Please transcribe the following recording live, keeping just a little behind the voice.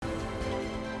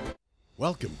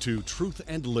Welcome to Truth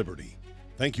and Liberty.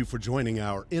 Thank you for joining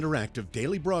our interactive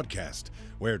daily broadcast,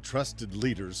 where trusted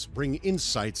leaders bring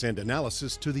insights and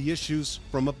analysis to the issues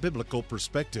from a biblical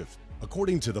perspective.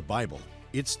 According to the Bible,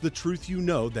 it's the truth you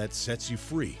know that sets you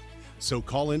free. So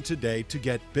call in today to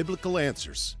get biblical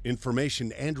answers,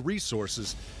 information, and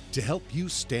resources to help you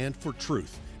stand for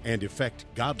truth and effect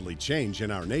godly change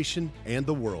in our nation and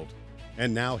the world.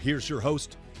 And now here's your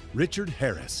host, Richard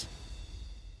Harris.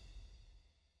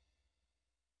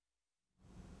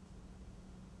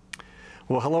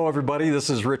 Well, hello, everybody. This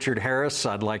is Richard Harris.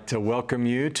 I'd like to welcome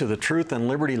you to the Truth and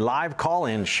Liberty live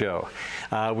call-in show.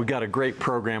 We've got a great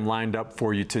program lined up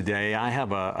for you today. I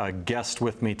have a guest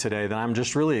with me today that I'm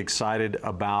just really excited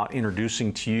about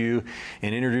introducing to you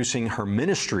and introducing her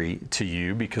ministry to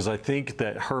you, because I think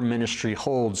that her ministry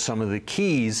holds some of the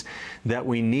keys that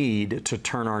we need to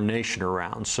turn our nation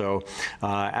around. So,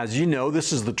 as you know,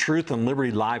 this is the Truth and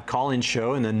Liberty live call-in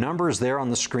show, and the number is there on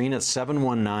the screen at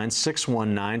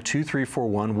 719-619-2341.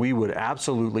 We would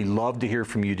absolutely love to hear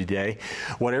from you today.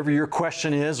 Whatever your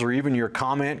question is, or even your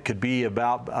comment, could be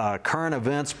about current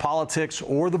events, politics,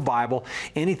 or the Bible.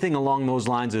 Anything along those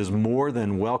lines is more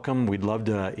than welcome. We'd love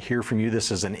to hear from you.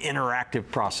 This is an interactive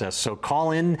process. So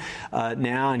call in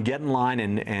now and get in line,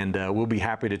 and we'll be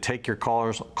happy to take your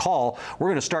call. We're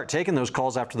going to start taking those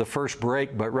calls after the first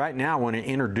break, but right now I want to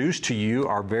introduce to you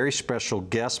our very special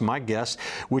guest, my guest,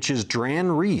 which is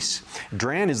Dran Reese.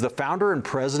 Dran is the founder and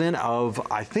president of,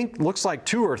 I think, looks like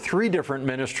 2 or 3 different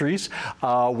ministries.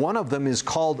 One of them is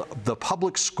called the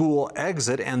Public School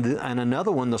Exit, and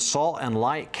another one, the Salt and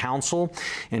Light Council.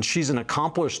 And she's an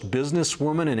accomplished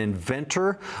businesswoman and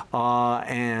inventor,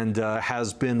 and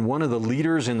has been one of the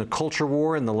leaders in the culture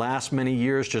war in the last many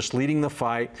years, just leading the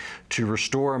fight to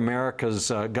restore America's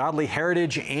godly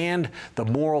heritage and the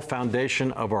moral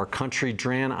foundation of our country.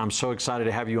 Dran, I'm so excited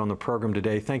to have you on the program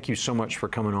today. Thank you so much for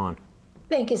coming on.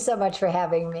 Thank you so much for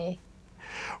having me.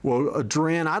 Well,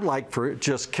 Dran, I'd like for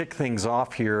just kick things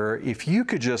off here. If you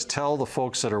could just tell the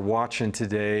folks that are watching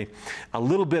today a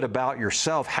little bit about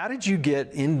yourself. How did you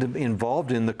get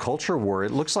involved in the culture war?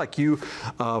 It looks like you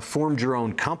formed your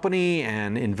own company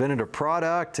and invented a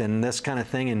product and this kind of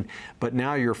thing, but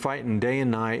now you're fighting day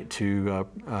and night to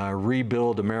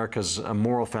rebuild America's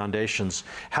moral foundations.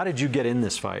 How did you get in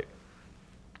this fight?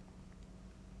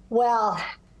 Well,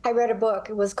 I read a book.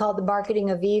 It was called The Marketing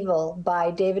of Evil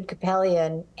by David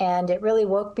Capellian, and it really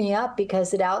woke me up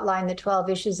because it outlined the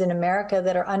 12 issues in America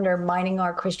that are undermining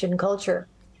our Christian culture.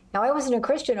 Now, I wasn't a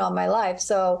Christian all my life,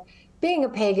 so being a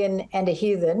pagan and a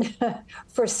heathen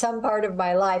for some part of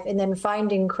my life, and then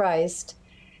finding Christ,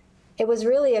 it was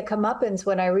really a comeuppance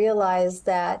when I realized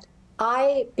that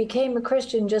I became a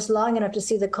Christian just long enough to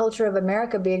see the culture of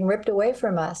America being ripped away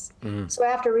from us. Mm-hmm. So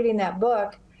after reading that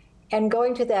book, and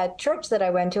going to that church that I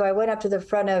went to, I went up to the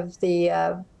front of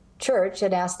the church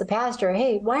and asked the pastor,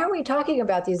 hey, why aren't we talking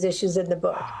about these issues in the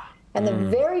book? And the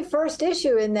very first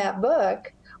issue in that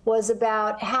book was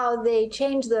about how they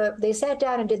sat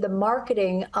down and did the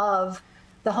marketing of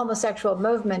the homosexual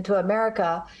movement to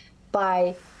America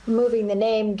by moving the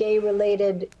name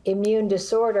gay-related immune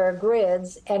disorder,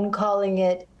 GRIDS, and calling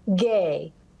it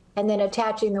gay, and then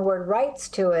attaching the word rights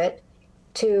to it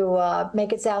to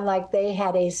make it sound like they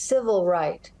had a civil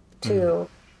right to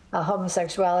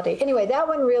homosexuality. Anyway, that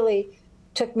one really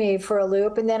took me for a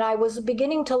loop. And then I was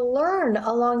beginning to learn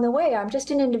along the way. I'm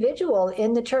just an individual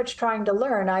in the church trying to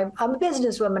learn. I'm a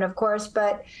businesswoman, of course,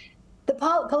 but the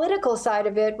political side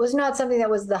of it was not something that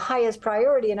was the highest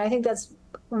priority. And I think that's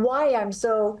why I'm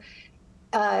so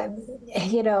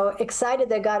excited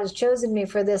that God has chosen me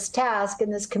for this task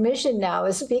and this commission now,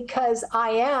 is because I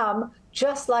am,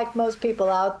 just like most people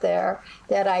out there,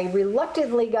 that I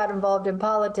reluctantly got involved in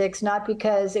politics, not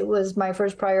because it was my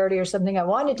first priority or something I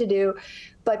wanted to do,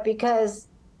 but because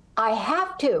I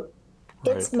have to.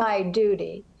 Right. It's my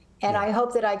duty. And I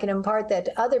hope that I can impart that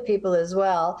to other people as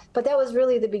well. But that was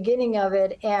really the beginning of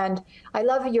it. And I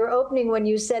love your opening when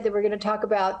you said that we're going to talk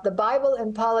about the Bible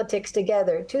and politics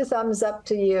together. 2 thumbs up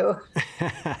to you.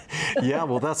 Yeah,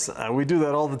 well, that's we do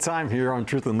that all the time here on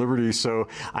Truth and Liberty. So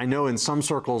I know in some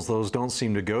circles those don't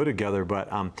seem to go together. But,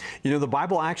 the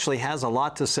Bible actually has a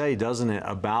lot to say, doesn't it,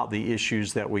 about the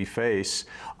issues that we face.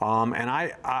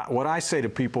 And what I say to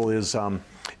people is,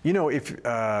 if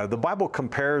the Bible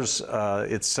compares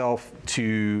itself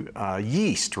to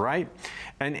yeast, right?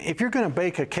 And if you're going to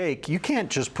bake a cake, you can't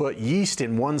just put yeast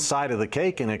in one side of the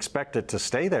cake and expect it to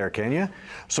stay there, can you?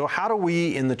 So how do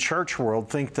we in the church world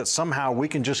think that somehow we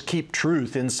can just keep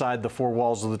truth inside the 4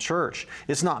 walls of the church?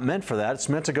 It's not meant for that. It's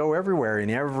meant to go everywhere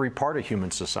in every part of human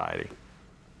society.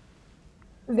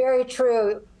 Very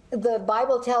true. the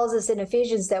Bible tells us in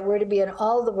Ephesians that we're to be in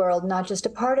all the world, not just a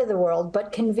part of the world.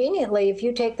 But conveniently, if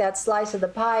you take that slice of the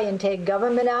pie and take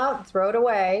government out, throw it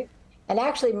away, and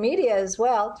actually media as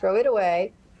well, throw it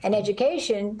away, and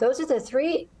education, those are the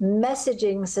three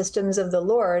messaging systems of the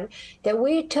Lord that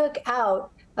we took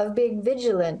out of being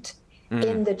vigilant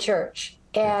in the church.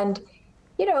 And,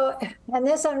 you know, and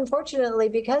this, unfortunately,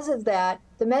 because of that,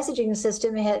 the messaging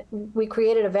system, we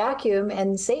created a vacuum,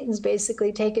 and Satan's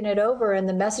basically taken it over. And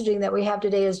the messaging that we have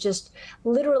today is just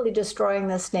literally destroying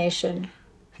this nation.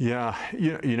 Yeah,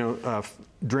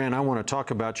 Dran, I want to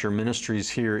talk about your ministries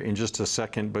here in just a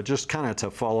second, but just kind of to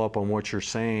follow up on what you're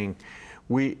saying,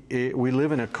 we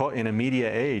live in a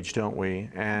media age, don't we?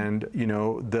 And you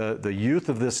know, the youth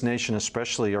of this nation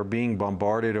especially are being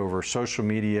bombarded over social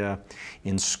media,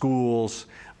 in schools,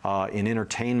 in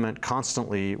entertainment,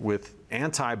 constantly with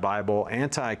anti-Bible,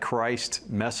 anti-Christ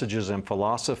messages and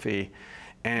philosophy.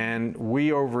 And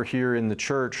we over here in the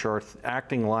church are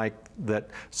acting like that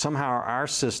somehow our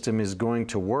system is going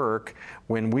to work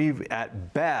when we've,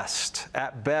 at best,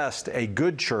 a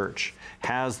good church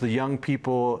has the young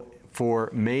people for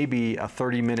maybe a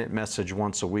 30-minute message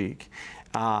once a week.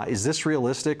 Is this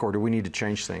realistic, or do we need to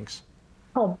change things?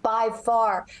 Oh, by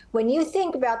far. When you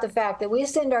think about the fact that we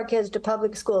send our kids to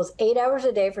public schools 8 hours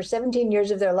a day for 17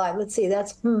 years of their life, let's see,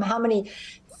 that's how many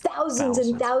thousands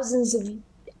and thousands of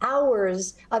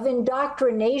hours of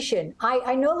indoctrination.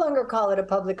 I no longer call it a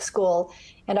public school,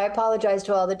 and I apologize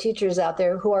to all the teachers out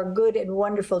there who are good and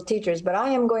wonderful teachers, but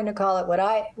I am going to call it what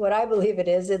I believe it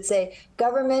is. It's a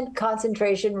government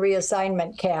concentration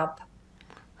reassignment camp.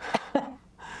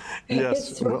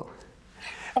 Yes.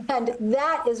 And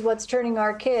that is what's turning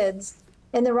our kids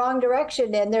in the wrong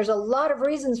direction. And there's a lot of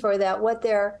reasons for that, what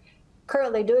they're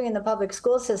currently doing in the public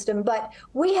school system. But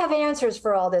we have answers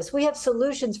for all this. We have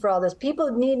solutions for all this.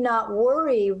 People need not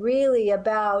worry really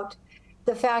about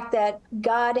the fact that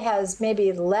God has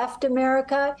maybe left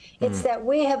America. It's that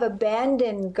we have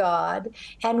abandoned God,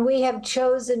 and we have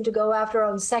chosen to go after our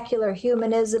own secular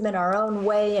humanism in our own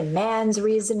way and man's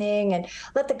reasoning and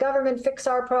let the government fix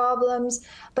our problems.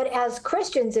 But as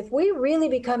Christians, if we really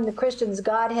become the Christians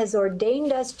God has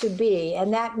ordained us to be,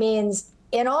 and that means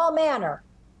in all manner,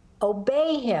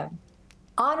 obey him,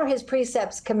 honor his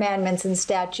precepts, commandments, and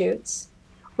statutes,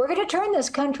 we're going to turn this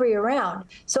country around.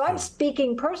 So I'm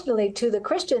speaking personally to the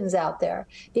Christians out there,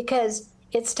 because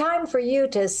it's time for you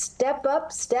to step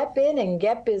up, step in, and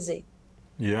get busy.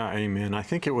 Yeah, amen. I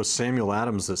think it was Samuel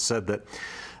Adams that said that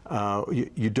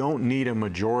you don't need a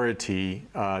majority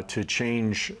to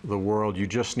change the world. You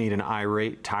just need an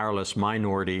irate, tireless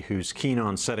minority who's keen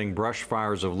on setting brush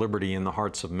fires of liberty in the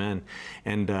hearts of men.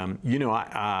 And, you know,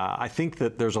 I think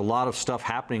that there's a lot of stuff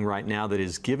happening right now that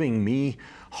is giving me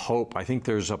hope. I think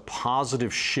there's a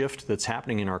positive shift that's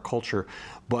happening in our culture.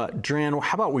 But Dran,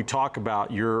 how about we talk about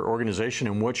your organization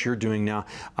and what you're doing now?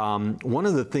 One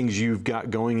of the things you've got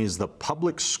going is the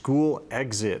public school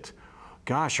exit.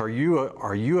 Gosh, are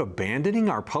you abandoning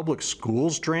our public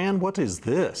schools, Dran? What is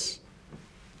this?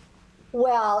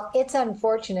 Well, it's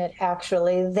unfortunate,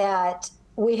 actually, that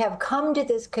we have come to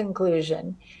this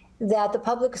conclusion that the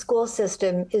public school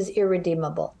system is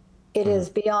irredeemable. It is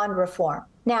beyond reform.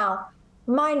 Now,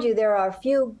 mind you, there are a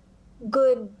few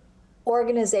good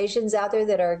organizations out there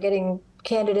that are getting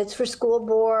candidates for school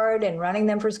board and running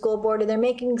them for school board, and they're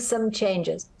making some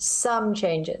changes,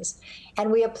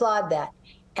 and we applaud that.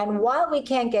 And while we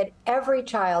can't get every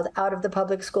child out of the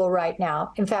public school right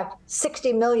now, in fact,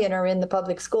 60 million are in the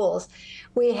public schools,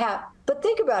 but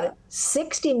think about it,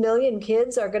 60 million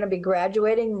kids are going to be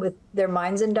graduating with their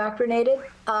minds indoctrinated.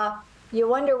 You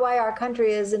wonder why our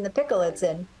country is in the pickle it's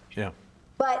in. Yeah.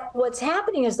 But what's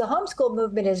happening is the homeschool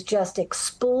movement is just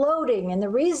exploding. And the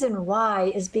reason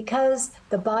why is because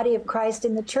the body of Christ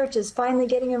in the church is finally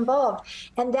getting involved.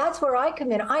 And that's where I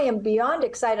come in. I am beyond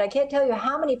excited. I can't tell you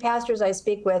how many pastors I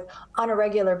speak with on a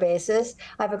regular basis.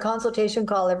 I have a consultation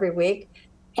call every week.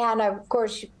 And of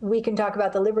course, we can talk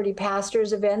about the Liberty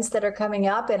Pastors events that are coming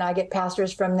up, and I get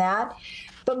pastors from that.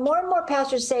 But more and more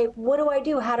pastors say, what do I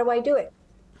do? How do I do it?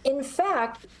 In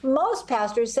fact, most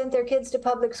pastors sent their kids to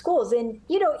public schools. And,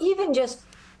 you know, even just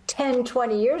 10,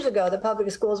 20 years ago, the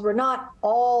public schools were not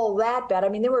all that bad. I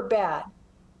mean, they were bad.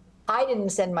 I didn't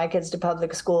send my kids to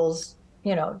public schools,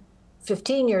 you know,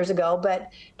 15 years ago,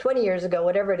 but 20 years ago,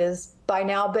 whatever it is by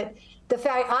now. But the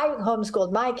fact I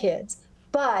homeschooled my kids,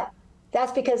 but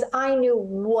that's because I knew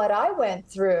what I went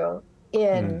through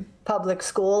in public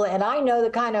school. And I know the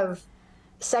kind of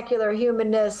secular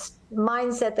humanist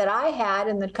mindset that I had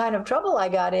and the kind of trouble I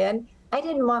got in. I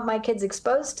didn't want my kids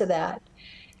exposed to that.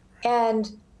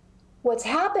 And What's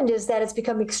happened is that it's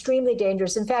become extremely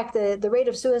dangerous. In fact, the rate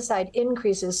of suicide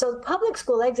increases. So public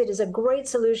school exit is a great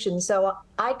solution. So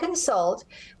I consult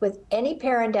with any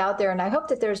parent out there, and I hope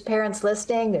that there's parents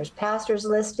listening, there's pastors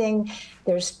listening,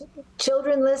 there's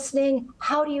children listening.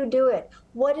 How do you do it?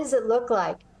 What does it look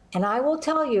like? And I will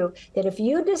tell you that if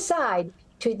you decide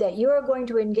that you are going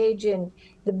to engage in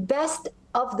the best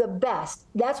of the best,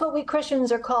 that's what we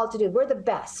Christians are called to do. We're the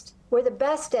best. We're the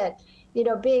best at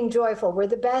being joyful. We're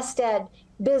the best at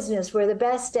business. We're the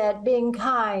best at being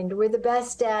kind. We're the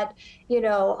best at,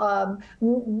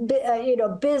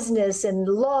 business and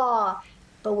law,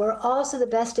 but we're also the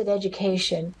best at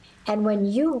education. And when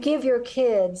you give your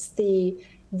kids the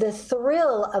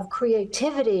thrill of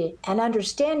creativity and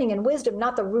understanding and wisdom,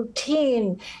 not the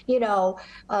routine,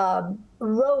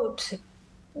 rote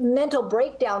mental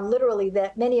breakdown, literally,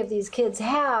 that many of these kids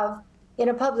have in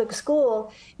a public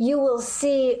school, you will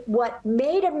see what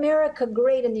made America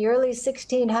great in the early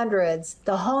 1600s,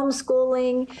 the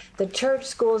homeschooling, the church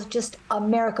schools, just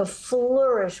America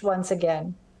flourish once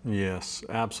again. Yes,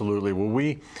 absolutely. Well,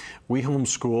 we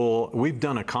homeschool. We've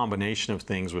done a combination of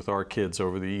things with our kids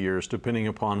over the years, depending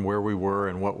upon where we were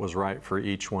and what was right for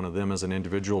each one of them as an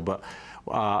individual. But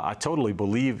I totally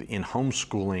believe in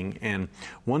homeschooling. And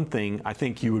one thing I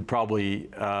think you would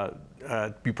probably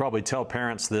you probably tell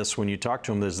parents this when you talk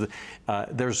to them, is that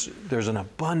there's an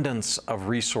abundance of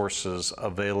resources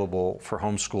available for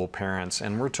homeschool parents,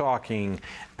 and we're talking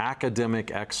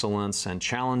academic excellence and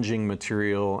challenging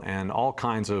material and all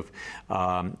kinds of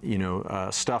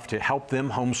stuff to help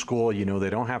them homeschool. They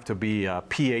don't have to be a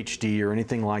PhD or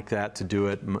anything like that to do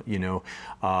it.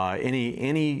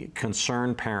 Any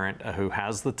concerned parent who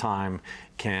has the time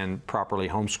can properly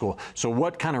homeschool. So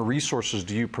what kind of resources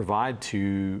do you provide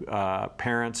to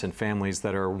parents and families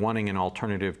that are wanting an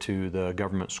alternative to the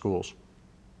government schools?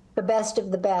 The best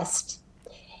of the best.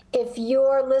 If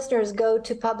your listeners go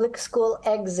to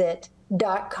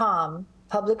publicschoolexit.com,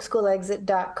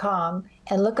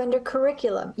 and look under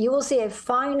curriculum, you will see a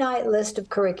finite list of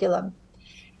curriculum.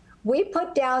 We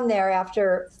put down there,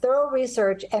 after thorough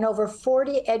research and over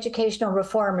 40 educational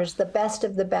reformers, the best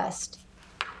of the best.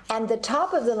 And the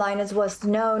top of the line is what's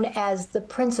known as the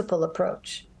principal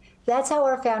approach. That's how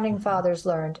our founding fathers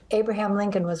learned. Abraham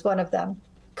Lincoln was one of them.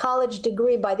 College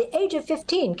degree by the age of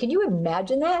 15. Can you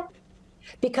imagine that?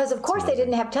 Because, of course, they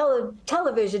didn't have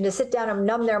television to sit down and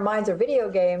numb their minds, or video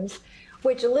games,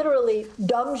 which literally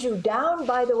dumbs you down,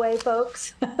 by the way,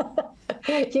 folks.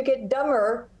 You get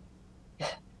dumber.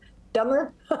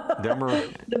 Dumber?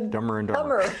 Dumber and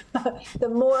dumber. The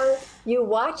more you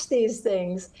watch these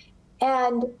things.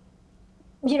 And,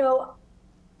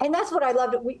 and that's what I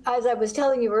loved. As I was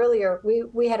telling you earlier,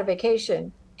 we had a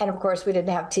vacation, and of course we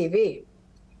didn't have TV.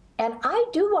 And I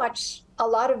do watch a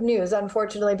lot of news,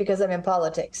 unfortunately, because I'm in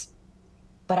politics.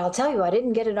 But I'll tell you, I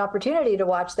didn't get an opportunity to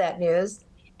watch that news.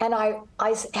 And I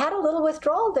had a little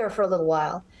withdrawal there for a little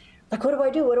while. Like, what do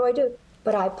I do? What do I do?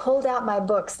 But I pulled out my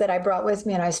books that I brought with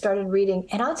me, and I started reading.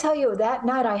 And I'll tell you, that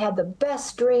night I had the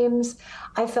best dreams.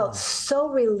 I felt so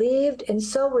relieved and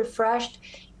so refreshed.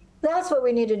 That's what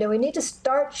we need to do. We need to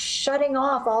start shutting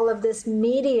off all of this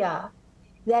media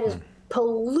that is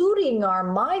polluting our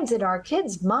minds and our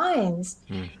kids' minds.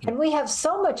 And we have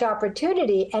so much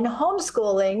opportunity. And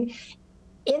homeschooling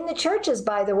in the churches,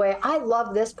 by the way, I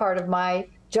love this part of my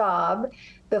job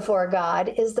before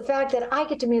God, is the fact that I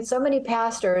get to meet so many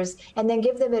pastors and then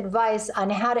give them advice on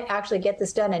how to actually get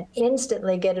this done and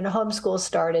instantly get a homeschool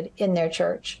started in their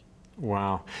church.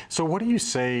 Wow. So what do you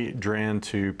say, Dran,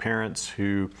 to parents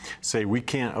who say we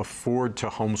can't afford to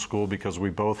homeschool because we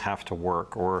both have to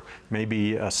work, or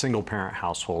maybe a single parent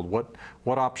household?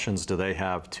 What options do they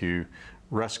have to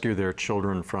rescue their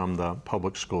children from the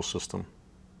public school system?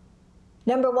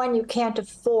 Number one, you can't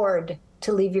afford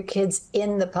to leave your kids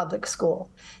in the public school.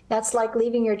 That's like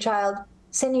sending your child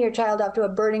off to a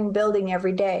burning building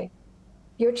every day.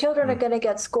 Your children are going to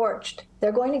get scorched.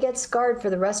 They're going to get scarred for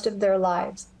the rest of their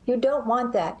lives. You don't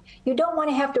want that. You don't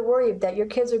want to have to worry that your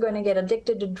kids are going to get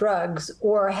addicted to drugs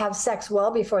or have sex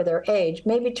well before their age,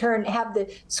 maybe have the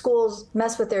schools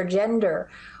mess with their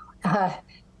gender,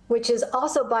 which is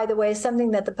also, by the way, something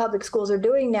that the public schools are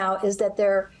doing now, is that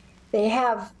they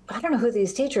have, I don't know who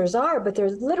these teachers are, but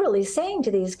they're literally saying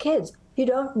to these kids, you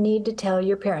don't need to tell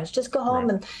your parents. Just go home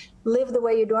and live the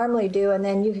way you normally do, and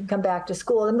then you can come back to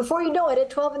school. And before you know it, at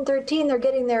 12 and 13, they're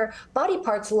getting their body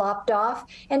parts lopped off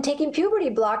and taking puberty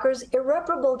blockers,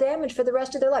 irreparable damage for the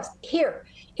rest of their lives. Here,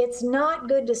 it's not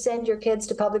good to send your kids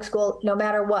to public school no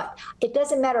matter what. It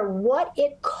doesn't matter what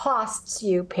it costs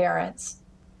you, parents.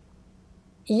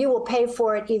 You will pay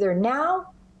for it either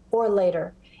now or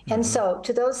later. And so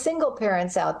to those single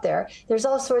parents out there, there's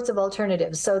all sorts of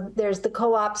alternatives. So there's the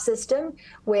co-op system,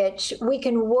 which we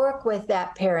can work with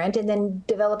that parent and then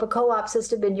develop a co-op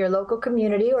system in your local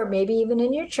community or maybe even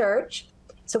in your church.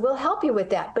 So we'll help you with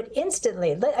that. But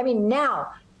instantly, I mean,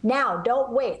 now,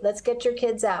 don't wait. Let's get your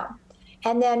kids out.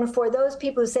 And then for those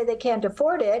people who say they can't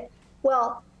afford it,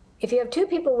 well, if you have two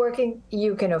people working,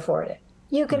 you can afford it.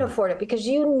 You can afford it because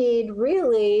you need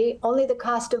really only the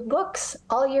cost of books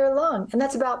all year long. And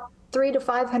that's about $300 to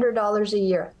 $500 a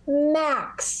year,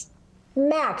 max.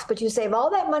 But you save all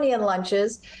that money in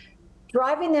lunches,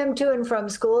 driving them to and from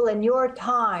school, and your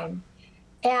time.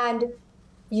 And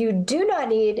you do not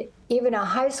need even a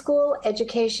high school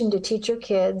education to teach your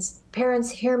kids. Parents,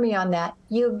 hear me on that.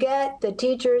 You get the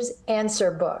teacher's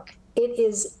answer book. It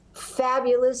is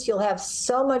fabulous. You'll have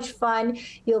so much fun.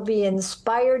 You'll be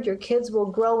inspired. Your kids will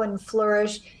grow and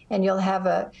flourish, and you'll have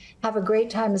a great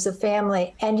time as a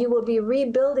family. And you will be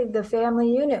rebuilding the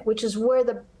family unit, which is where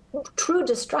the true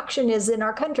destruction is in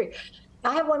our country.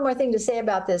 I have one more thing to say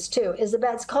about this too,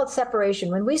 it's called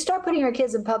separation. When we start putting our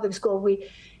kids in public school, we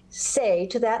say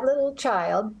to that little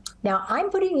child, now I'm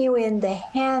putting you in the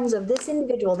hands of this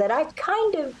individual that I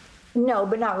kind of know,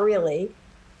 but not really.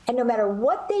 And no matter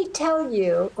what they tell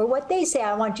you or what they say,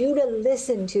 I want you to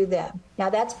listen to them. Now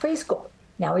that's preschool.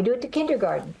 Now we do it to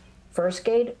kindergarten, first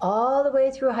grade, all the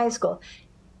way through high school.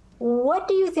 What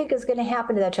do you think is going to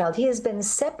happen to that child? He has been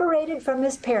separated from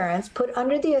his parents, put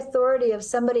under the authority of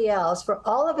somebody else for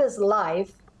all of his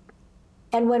life.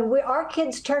 And when our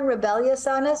kids turn rebellious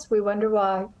on us, we wonder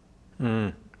why.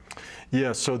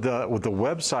 Yeah, so with the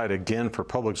website, again, for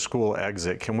Public School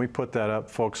Exit, can we put that up,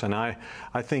 folks? And I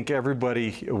think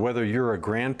everybody, whether you're a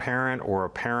grandparent or a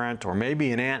parent or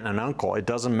maybe an aunt and an uncle, it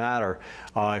doesn't matter.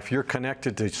 If you're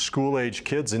connected to school-age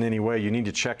kids in any way, you need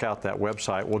to check out that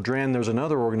website. Well, Dran, there's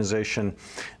another organization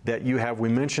that you have. We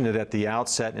mentioned it at the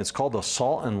outset, and it's called the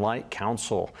Salt and Light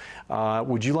Council.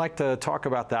 Would you like to talk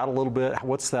about that a little bit?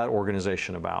 What's that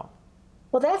organization about?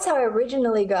 Well, that's how I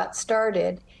originally got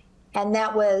started, and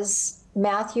that was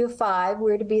Matthew 5,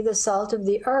 we're to be the salt of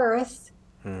the earth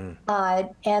and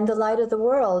the light of the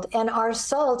world. And our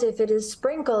salt, if it is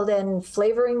sprinkled and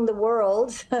flavoring the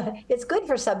world, it's good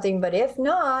for something. But if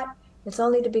not, it's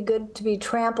only to be good to be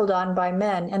trampled on by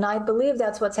men. And I believe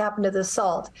that's what's happened to the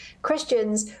salt.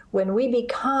 Christians, when we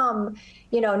become,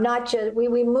 not just,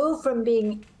 we move from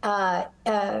being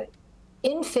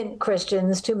infant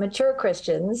Christians to mature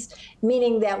Christians,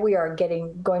 meaning that we are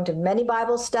going to many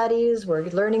Bible studies, we're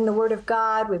learning the Word of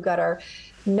God, we've got our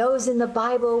nose in the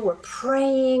Bible, we're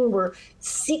praying, we're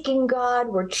seeking God,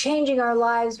 we're changing our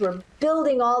lives, we're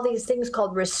building all these things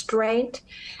called restraint,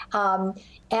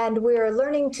 and we're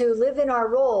learning to live in our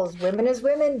roles, women as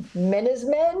women, men as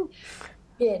men,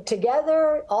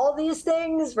 together, all these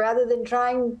things, rather than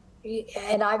trying.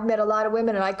 And I've met a lot of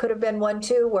women, and I could have been one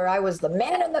too, where I was the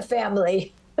man in the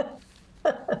family.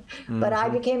 But I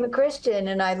became a Christian,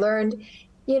 and I learned,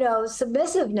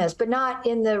 submissiveness, but not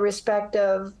in the respect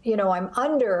of, I'm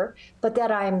under, but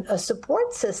that I'm a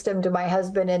support system to my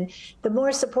husband. And the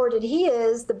more supported he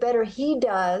is, the better he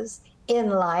does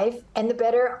in life, and the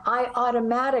better I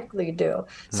automatically do.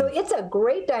 So it's a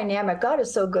great dynamic. God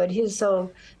is so good. He's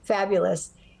so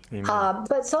fabulous.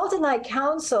 But Salt and Light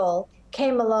Council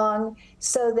came along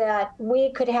so that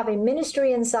we could have a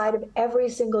ministry inside of every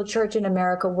single church in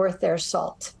America worth their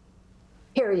salt,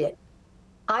 period.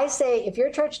 I say, if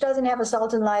your church doesn't have a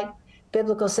Salt and Light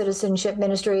biblical citizenship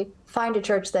ministry, find a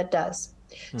church that does.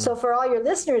 So for all your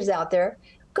listeners out there,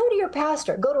 go to your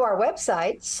pastor, go to our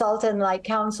website,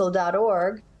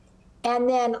 saltandlightcouncil.org, and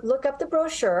then look up the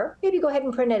brochure. Maybe go ahead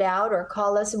and print it out or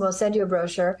call us and we'll send you a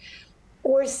brochure.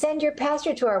 Or send your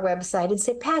pastor to our website and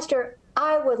say, Pastor,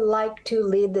 I would like to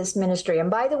lead this ministry. And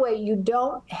by the way, you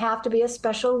don't have to be a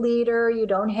special leader. You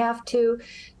don't have to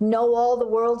know all the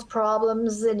world's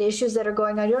problems and issues that are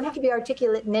going on. You don't have to be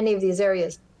articulate in any of these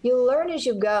areas. You learn as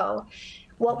you go.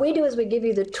 What we do is we give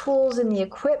you the tools and the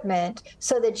equipment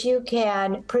so that you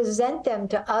can present them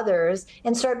to others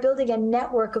and start building a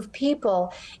network of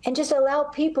people and just allow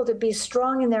people to be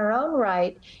strong in their own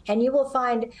right. And you will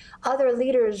find other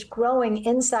leaders growing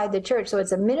inside the church. So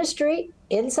it's a ministry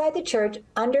inside the church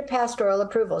under pastoral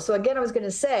approval. So again, I was going to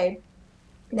say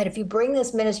that if you bring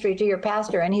this ministry to your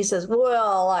pastor and he says,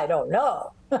 well, I don't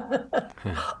know.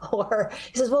 Or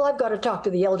he says, well, I've got to talk to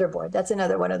the elder board. That's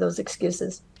another one of those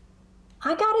excuses.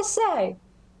 I got to say,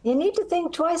 you need to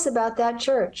think twice about that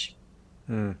church.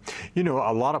 You know,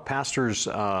 a lot of pastors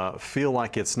feel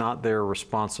like it's not their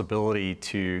responsibility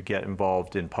to get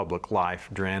involved in public life,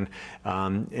 Dran.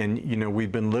 And, you know,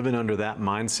 we've been living under that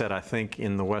mindset, I think,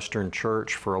 in the Western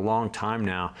church for a long time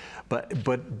now.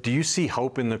 But do you see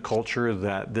hope in the culture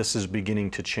that this is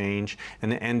beginning to change?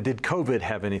 And did COVID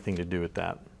have anything to do with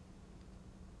that?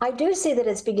 I do see that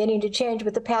it's beginning to change,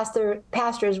 but the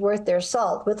pastor's worth their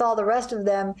salt. With all the rest of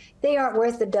them, they aren't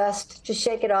worth the dust. Just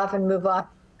shake it off and move on.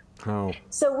 Oh.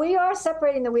 So we are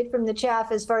separating the wheat from the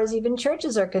chaff as far as even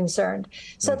churches are concerned.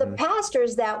 So the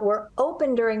pastors that were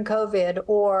open during COVID,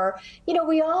 or, you know,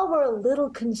 we all were a little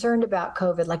concerned about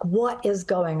COVID, like what is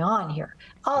going on here?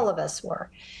 All of us were.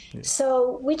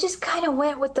 So we just kind of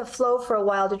went with the flow for a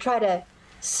while to try to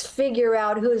figure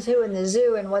out who's who in the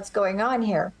zoo and what's going on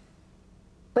here.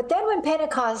 But then when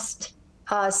Pentecost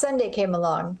Sunday came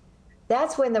along,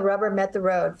 that's when the rubber met the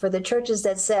road for the churches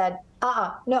that said,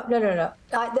 no.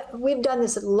 We've done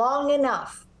this long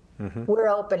enough. We're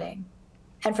opening.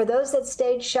 And for those that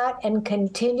stayed shut and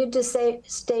continued to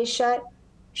stay shut,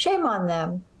 shame on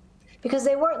them, because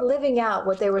they weren't living out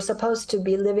what they were supposed to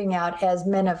be living out as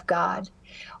men of God.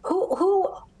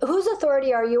 Whose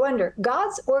authority are you under,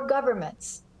 God's or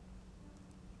government's?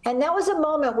 And that was a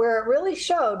moment where it really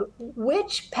showed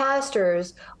which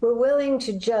pastors were willing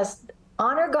to just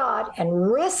honor God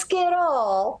and risk it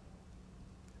all.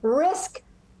 Risk,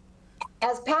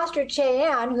 as Pastor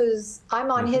Cheann,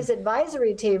 I'm on his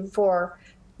advisory team for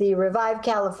the Revive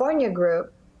California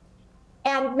group,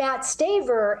 and Matt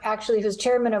Staver, actually, who's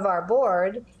chairman of our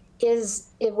board,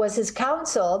 it was his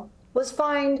counsel, was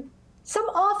fined some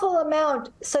awful amount,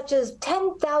 such as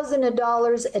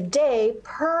 $10,000 a day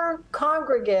per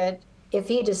congregant if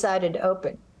he decided to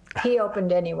open. He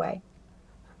opened anyway.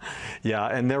 Yeah,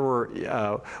 and there were,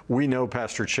 we know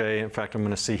Pastor Che. In fact, I'm going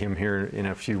to see him here in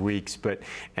a few weeks.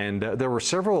 And there were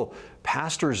several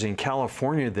pastors in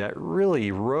California that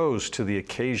really rose to the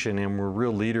occasion and were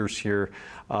real leaders here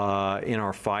in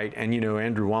our fight. And, you know,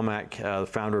 Andrew Womack, the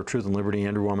founder of Truth and Liberty,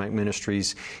 Andrew Womack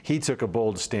Ministries, he took a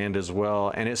bold stand as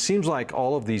well. And it seems like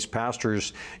all of these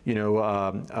pastors, you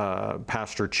know,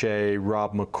 Pastor Che,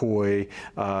 Rob McCoy,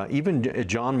 even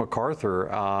John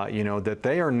MacArthur, you know, that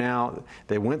they are now,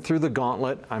 they went through the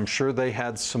gauntlet. I'm sure they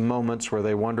had some moments where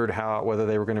they wondered whether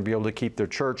they were going to be able to keep their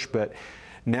church, but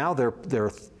now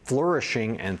they're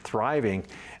flourishing and thriving.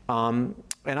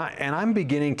 And I'm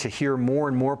beginning to hear more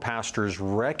and more pastors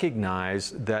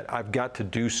recognize that I've got to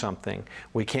do something.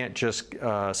 We can't just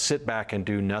sit back and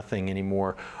do nothing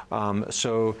anymore.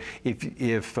 So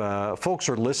if folks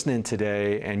are listening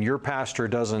today and your pastor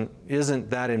isn't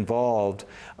that involved,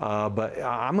 but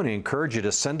I'm going to encourage you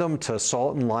to send them to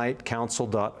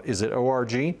saltandlightcouncil. Is it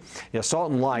 .org? Yeah,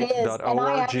 saltandlight.org. And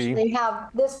I actually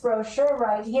have this brochure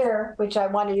right here, which I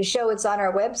wanted to show. It's on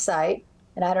our website.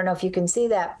 And I don't know if you can see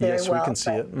that very well. Yes, we can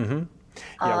see it.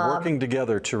 Yeah, working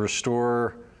together to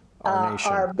restore our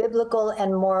nation. Our biblical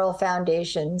and moral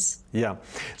foundations. Yeah.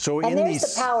 So and there's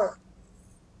the power.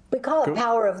 We call it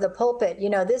power of the pulpit. You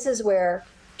know, this is where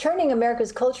turning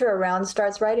America's culture around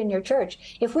starts right in your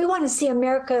church. If we want to see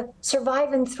America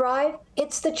survive and thrive,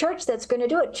 it's the church that's going to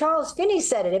do it. Charles Finney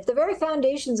said it. If the very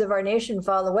foundations of our nation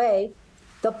fall away,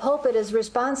 the pulpit is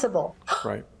responsible.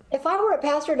 Right. If I were a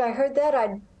pastor and I heard that,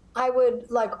 I would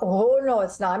like, oh, no,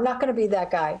 it's not. I'm not going to be that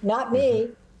guy. Not me.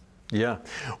 Yeah.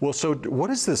 Well, so what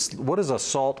is this? What is a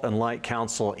Salt and Light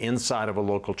Council inside of a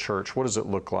local church? What does it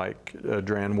look like,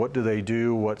 Dran? What do they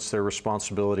do? What's their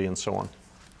responsibility and so on?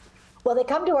 Well, they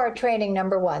come to our training,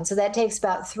 number one. So that takes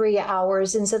about 3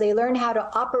 hours. And so they learn how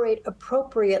to operate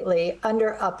appropriately under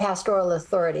a pastoral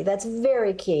authority. That's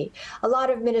very key. A lot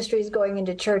of ministries going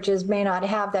into churches may not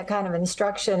have that kind of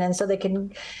instruction. And so they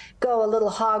can go a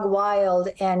little hog wild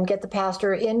and get the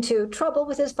pastor into trouble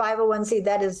with his 501c.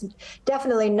 That is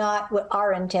definitely not what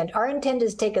our intent. Our intent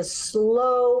is to take a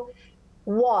slow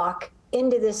walk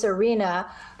into this arena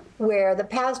where the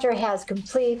pastor has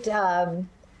complete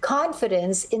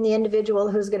confidence in the individual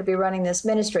who's going to be running this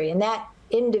ministry. And that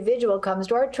individual comes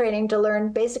to our training to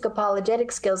learn basic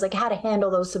apologetic skills, like how to handle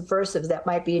those subversives that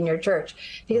might be in your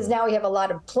church. Because now we have a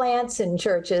lot of plants in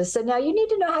churches. So now you need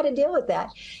to know how to deal with that.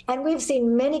 And we've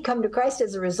seen many come to Christ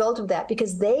as a result of that,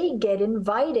 because they get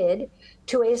invited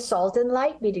to a Salt and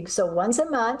Light meeting. So once a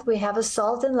month, we have a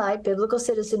Salt and Light biblical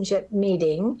citizenship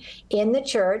meeting in the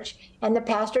church, and the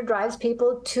pastor drives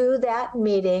people to that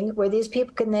meeting where these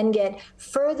people can then get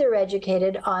further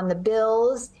educated on the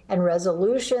bills and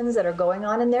resolutions that are going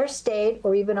on in their state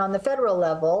or even on the federal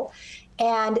level.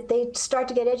 And they start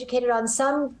to get educated on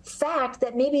some fact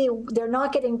that maybe they're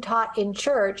not getting taught in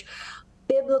church,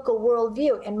 biblical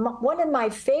worldview. And one of my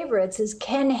favorites is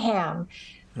Ken Ham.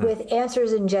 with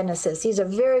Answers in Genesis. He's a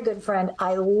very good friend.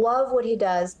 I love what he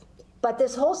does. But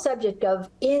this whole subject of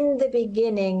in the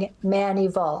beginning, man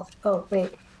evolved. Oh,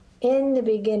 wait. In the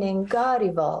beginning, God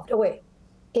evolved. Oh, wait.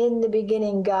 In the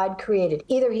beginning, God created.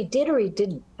 Either he did or he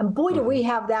didn't. And boy, do we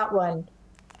have that one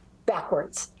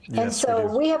backwards. Yes, and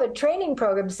so we have a training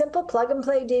program, simple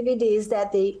plug-and-play DVDs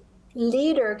that the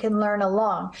leader can learn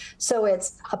along. So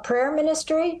it's a prayer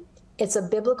ministry. It's a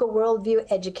biblical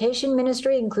worldview education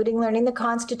ministry, including learning the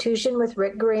Constitution with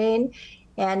Rick Green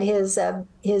and his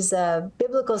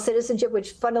biblical citizenship,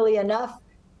 which, funnily enough,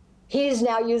 he's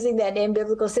now using that name,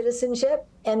 biblical citizenship.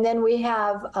 And then we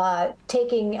have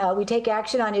we take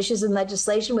action on issues in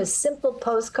legislation with simple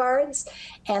postcards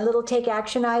and little take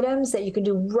action items that you can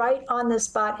do right on the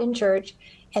spot in church.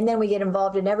 And then we get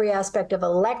involved in every aspect of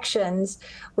elections,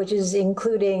 which is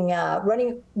including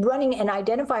running and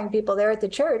identifying people there at the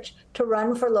church to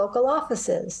run for local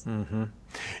offices. Mm-hmm.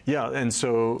 Yeah, and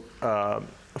so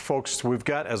folks, we've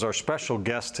got as our special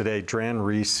guest today, Dran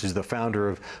Reese, who's the founder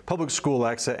of Public School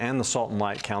Exit and the Salt and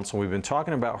Light Council. We've been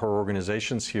talking about her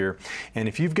organizations here. And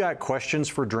if you've got questions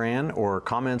for Dran or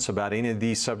comments about any of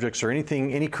these subjects or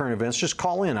anything, any current events, just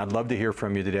call in. I'd love to hear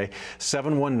from you today.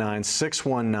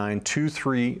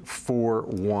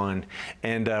 719-619-2341.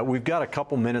 And we've got a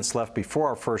couple minutes left before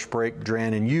our first break,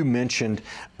 Dran, and you mentioned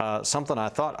something I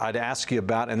thought I'd ask you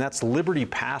about, and that's Liberty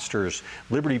Pastors,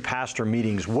 Liberty Pastor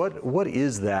meetings. What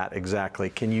is that exactly?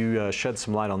 Can you shed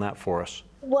some light on that for us?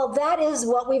 Well, that is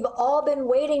what we've all been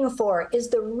waiting for, is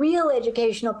the real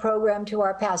educational program to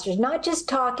our pastors. Not just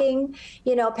talking,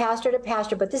 pastor to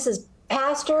pastor, but this is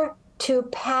pastor to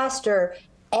pastor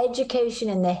education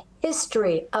in the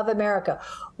history of America.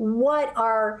 What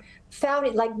our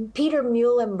founding, like Peter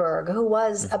Muhlenberg, who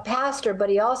was a pastor, but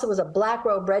he also was a Black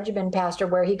Robe Regiment pastor,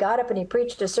 where he got up and he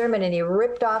preached a sermon and he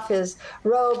ripped off his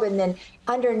robe, and then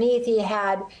underneath he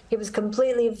was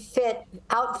completely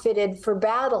outfitted for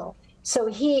battle. So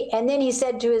then he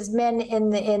said to his men in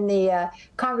the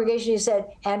congregation, he said,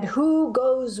 "And who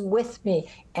goes with me?"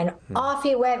 And off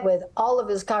he went with all of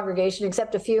his congregation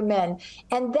except a few men.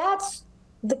 And that's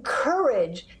the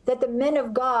courage that the men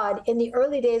of God in the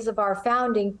early days of our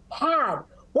founding had.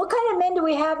 What kind of men do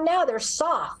we have now? They're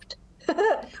soft.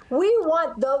 We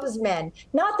want those men.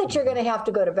 Not that you're going to have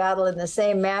to go to battle in the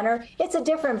same manner. It's a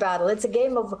different battle. It's a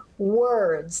game of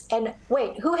words. And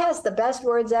wait, who has the best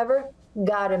words ever?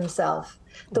 God himself.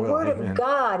 The word of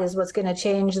God is what's going to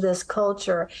change this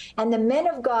culture. And the men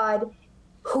of God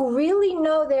who really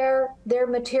know their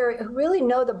material, who really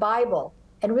know the Bible,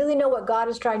 and really know what God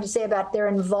is trying to say about their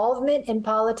involvement in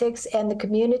politics and the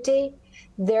community,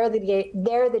 they're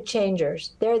the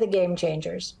changers. They're the game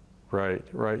changers. Right.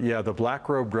 Yeah, the Black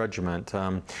Robe Regiment.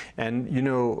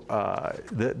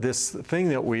 This thing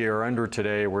that we are under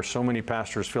today, where so many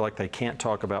pastors feel like they can't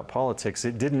talk about politics,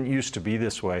 it didn't used to be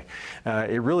this way.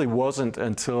 It really wasn't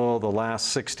until the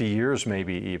last 60 years,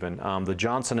 maybe even. The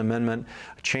Johnson Amendment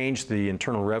changed the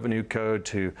Internal Revenue Code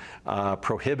to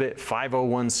prohibit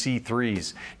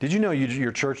 501c3s. Did you know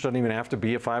your church doesn't even have to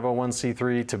be a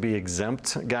 501c3 to be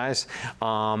exempt, guys?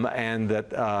 And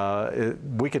that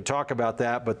we could talk about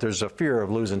that, but there's a fear of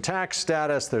losing tax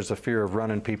status. There's a fear of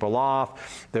running people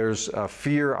off. There's a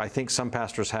fear, I think some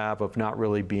pastors have, of not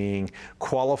really being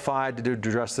qualified to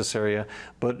address this area.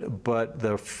 But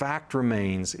the fact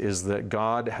remains is that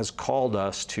God has called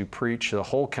us to preach the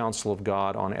whole counsel of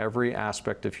God on every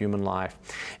aspect of human life.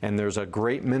 And there's a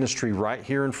great ministry right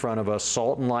here in front of us,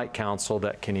 Salt and Light Council,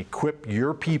 that can equip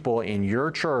your people in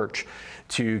your church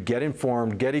to get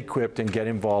informed, get equipped, and get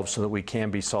involved so that we can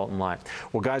be salt and light.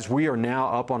 Well, guys, we are now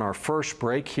up on our first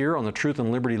break here on the Truth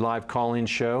and Liberty Live call-in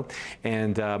show.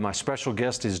 And my special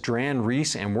guest is Dran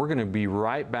Reese, and we're going to be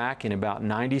right back in about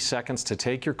 90 seconds to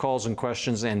take your calls and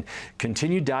questions and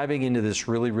continue diving into this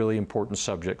really, really important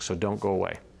subject. So don't go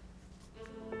away.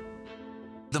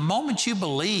 The moment you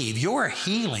believe, your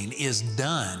healing is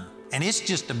done. And it's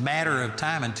just a matter of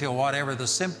time until whatever the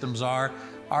symptoms are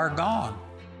gone.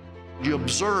 You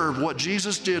observe what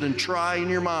Jesus did and try in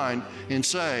your mind and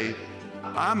say,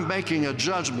 I'm making a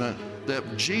judgment that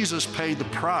Jesus paid the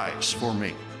price for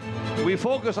me. We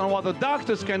focus on what the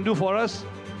doctors can do for us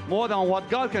more than what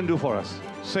God can do for us.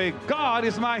 Say, God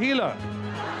is my healer,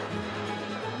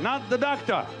 not the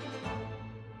doctor.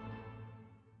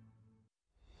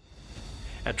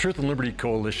 At Truth and Liberty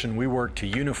Coalition, we work to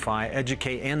unify,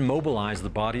 educate, and mobilize the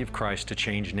body of Christ to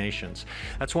change nations.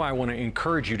 That's why I want to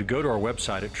encourage you to go to our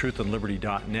website at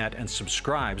truthandliberty.net and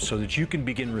subscribe so that you can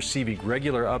begin receiving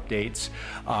regular updates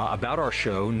about our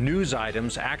show, news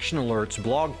items, action alerts,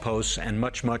 blog posts, and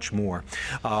much, much more.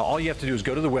 All you have to do is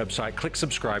go to the website, click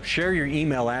subscribe, share your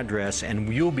email address,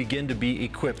 and you'll begin to be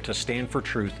equipped to stand for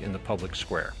truth in the public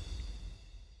square.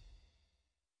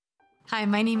 Hi,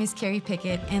 my name is Carrie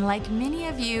Pickett, and like many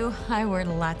of you, I wear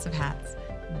lots of hats.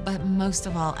 But most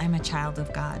of all, I'm a child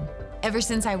of God. Ever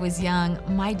since I was young,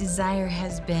 my desire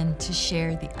has been to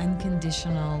share the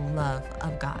unconditional love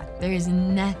of God. There is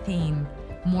nothing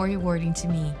more rewarding to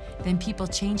me than people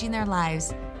changing their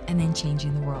lives and then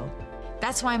changing the world.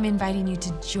 That's why I'm inviting you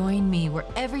to join me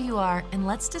wherever you are, and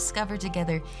let's discover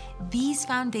together these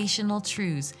foundational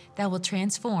truths that will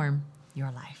transform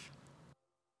your life.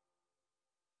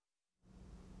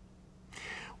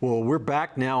 Well, we're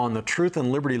back now on the Truth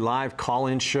and Liberty Live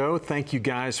call-in show. Thank you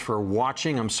guys for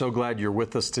watching. I'm so glad you're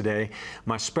with us today.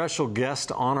 My special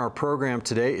guest on our program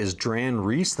today is Dran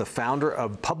Reese, the founder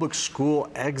of Public School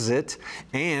Exit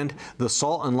and the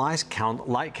Salt and Light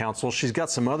Council. She's got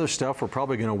some other stuff we're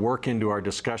probably going to work into our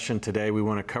discussion today. We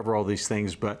want to cover all these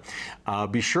things, but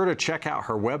be sure to check out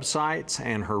her websites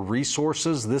and her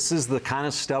resources. This is the kind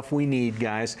of stuff we need,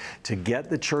 guys, to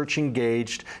get the church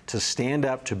engaged, to stand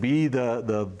up, to be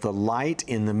the light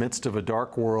in the midst of a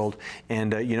dark world.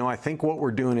 And, you know, I think what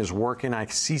we're doing is working. I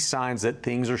see signs that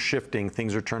things are shifting,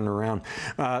 things are turning around.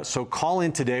 So call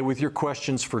in today with your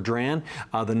questions for Dran.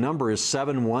 The number is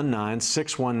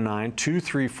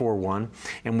 719-619-2341.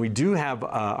 And we do have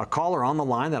a caller on the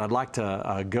line that I'd like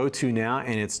to go to now,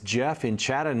 and it's Jeff in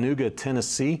Chattanooga,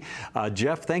 Tennessee.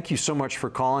 Jeff, thank you so much for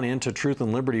calling in to Truth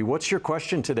and Liberty. What's your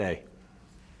question today?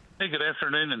 Hey, good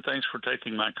afternoon, and thanks for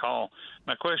taking my call.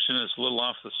 My question is a little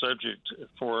off the subject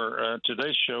for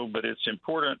today's show, but it's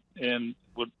important, and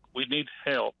we need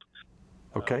help.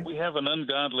 Okay. We have an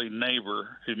ungodly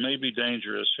neighbor who may be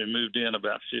dangerous, who moved in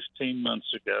about 15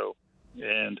 months ago,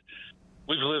 and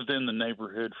we've lived in the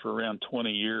neighborhood for around 20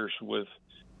 years with,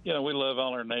 you know, we love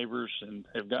all our neighbors and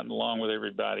have gotten along with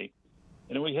everybody.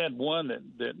 And we had one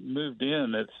that moved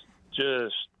in that's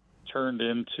just turned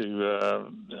into,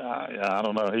 I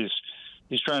don't know,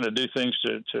 he's trying to do things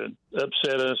to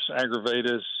upset us, aggravate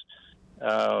us,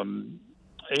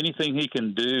 anything he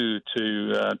can do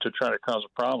to try to cause a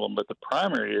problem. But the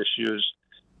primary issue is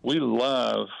we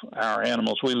love our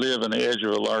animals. We live on the edge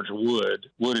of a large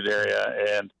wooded area,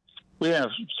 and we have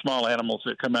small animals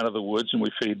that come out of the woods, and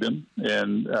we feed them.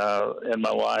 And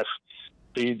my wife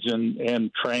feeds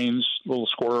and trains little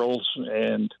squirrels.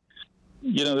 And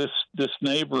you know, this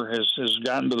neighbor has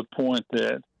gotten to the point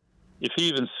that if he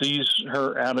even sees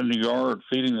her out in the yard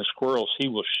feeding the squirrels, he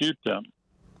will shoot them.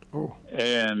 Oh.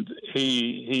 And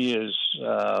he is,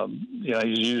 you know,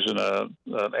 he's using an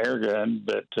air gun,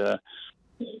 but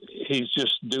he's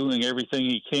just doing everything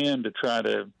he can to try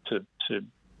to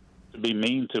be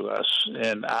mean to us.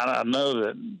 And I know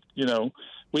that, you know,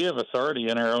 we have authority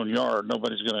in our own yard.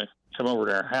 Nobody's going to come over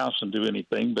to our house and do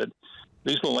anything, but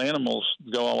these little animals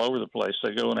go all over the place.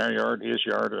 They go in our yard, his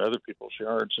yard, or other people's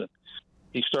yards. And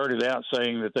he started out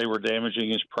saying that they were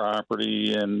damaging his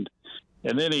property, and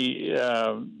then he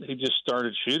just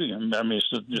started shooting them. I mean, it's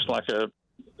just like a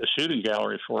shooting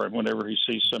gallery for him whenever he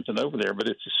sees something over there. But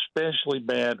it's especially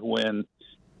bad when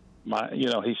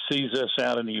he sees us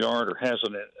out in the yard or has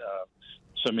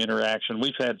some interaction.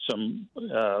 We've had some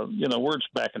words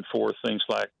back and forth, things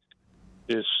like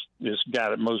this guy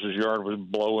that mows his yard was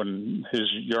blowing his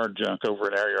yard junk over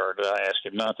in our yard. I asked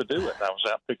him not to do it. I was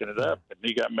out picking it up, and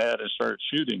he got mad and started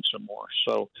shooting some more.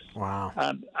 So wow.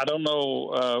 I don't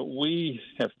know. We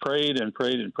have prayed and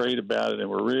prayed and prayed about it, and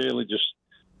we're really just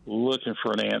looking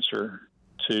for an answer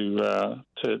to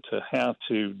how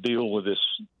to deal with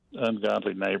this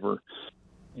ungodly neighbor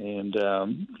and, how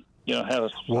to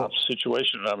stop the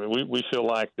situation. I mean, we feel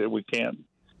like that we can't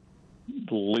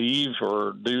leave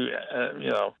or do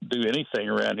anything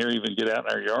around here, even get out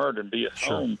in our yard and be at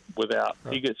home without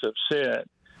he gets upset.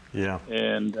 Yeah.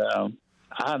 And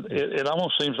it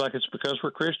almost seems like it's because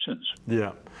we're Christians.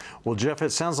 Yeah. Well, Jeff, it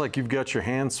sounds like you've got your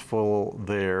hands full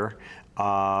there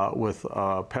with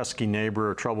a pesky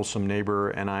neighbor, a troublesome neighbor,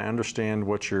 and I understand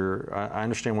what you're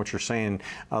saying.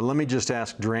 Let me just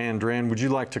ask Dran. Dran, would you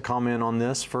like to comment on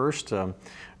this first?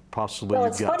 Possibly. Well,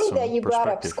 it's funny that you brought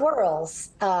up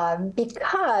squirrels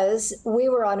because we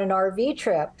were on an RV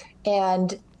trip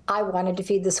and I wanted to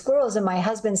feed the squirrels, and my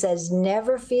husband says,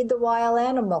 never feed the wild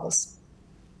animals.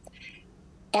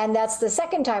 And that's the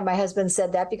second time my husband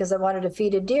said that, because I wanted to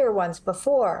feed a deer once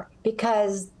before,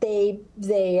 because they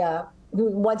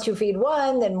once you feed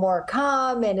one, then more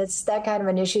come, and it's that kind of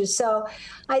an issue. So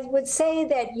I would say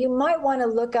that you might want to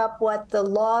look up what the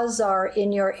laws are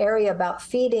in your area about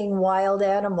feeding wild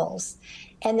animals,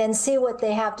 and then see what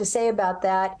they have to say about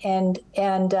that. And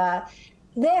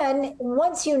then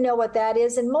once you know what that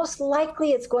is, and most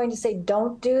likely it's going to say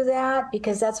don't do that,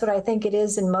 because that's what I think it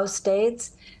is in most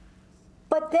states.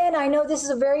 But then I know this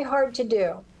is very hard to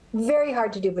do,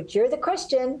 but you're the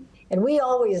Christian, and we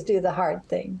always do the hard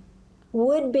thing,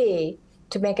 would be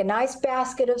to make a nice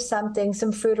basket of something,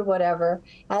 some fruit or whatever,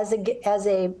 as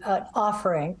a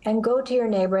offering, and go to your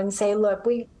neighbor and say, look,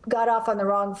 we got off on the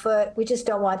wrong foot. We just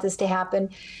don't want this to happen.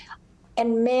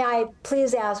 And may I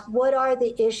please ask, what are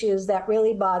the issues that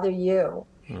really bother you?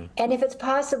 And if it's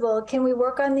possible, can we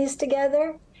work on these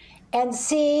together? And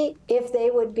see if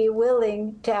they would be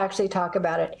willing to actually talk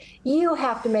about it. You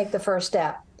have to make the first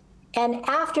step. And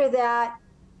after that,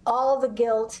 all the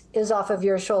guilt is off of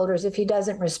your shoulders if he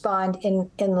doesn't respond in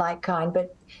like kind.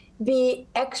 But be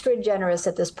extra generous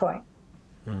at this point.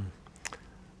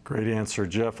 Great answer,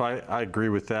 Jeff. I agree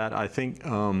with that. I think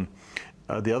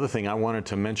the other thing I wanted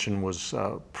to mention was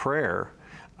prayer.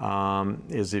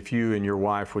 Is if you and your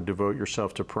wife would devote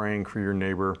yourself to praying for your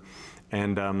neighbor.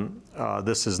 And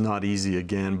this is not easy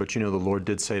again, but you know the Lord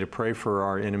did say to pray for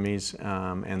our enemies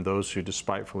and those who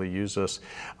despitefully use us.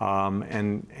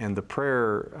 And the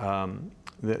prayer,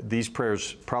 these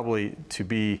prayers probably to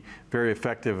be very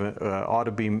effective ought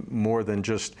to be more than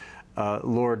just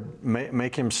Lord,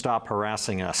 make him stop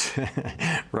harassing us,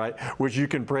 right? Which you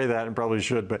can pray that and probably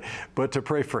should, but to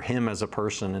pray for him as a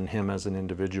person and him as an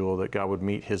individual, that God would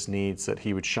meet his needs, that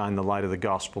he would shine the light of the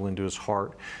gospel into his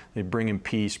heart, they'd bring him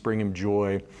peace, bring him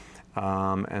joy,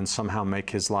 and somehow make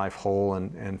his life whole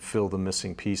and fill the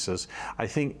missing pieces. I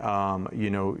think, you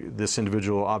know, this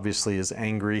individual obviously is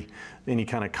angry. Any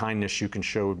kind of kindness you can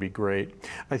show would be great.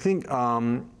 I think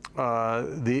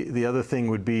the other thing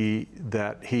would be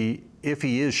that if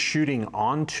he is shooting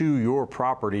onto your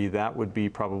property, that would be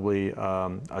probably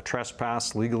a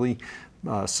trespass legally,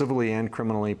 civilly and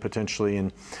criminally potentially,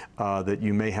 and that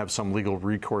you may have some legal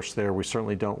recourse there. We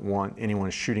certainly don't want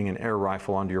anyone shooting an air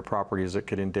rifle onto your property, as it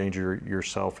could endanger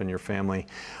yourself and your family.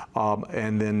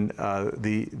 And then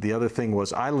the other thing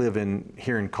was, I live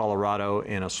here in Colorado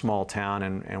in a small town,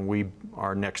 and we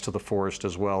are next to the forest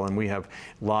as well, and we have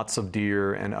lots of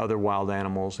deer and other wild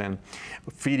animals, and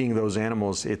feeding those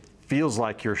animals, it feels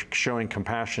like you're showing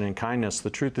compassion and kindness. The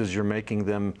truth is you're making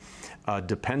them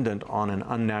dependent on an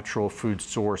unnatural food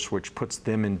source, which puts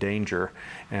them in danger.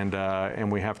 And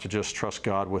we have to just trust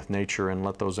God with nature and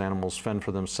let those animals fend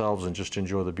for themselves and just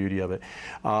enjoy the beauty of it.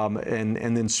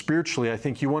 And then spiritually, I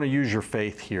think you want to use your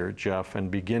faith here, Jeff,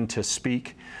 and begin to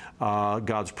speak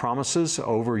God's promises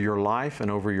over your life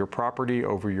and over your property,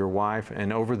 over your wife,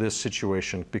 and over this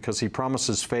situation, because he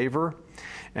promises favor,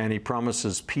 and he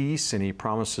promises peace, and he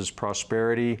promises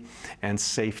prosperity and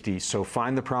safety. So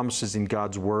find the promises in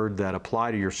God's word that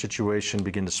apply to your situation,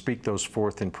 begin to speak those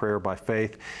forth in prayer by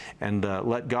faith, and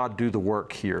let God do the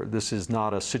work here. This is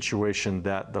not a situation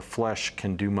that the flesh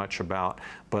can do much about,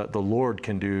 but the Lord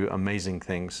can do amazing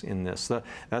things in this.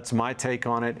 That's my take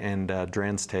on it, and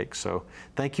Dran's take. So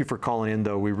thank you for calling in,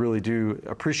 though. We really do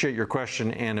appreciate your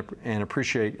question and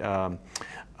appreciate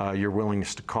your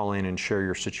willingness to call in and share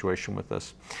your situation with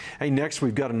us. Hey, next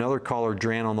we've got another caller,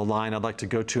 Dran, on the line I'd like to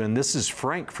go to, and this is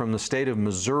Frank from the state of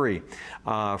Missouri.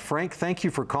 Frank, thank you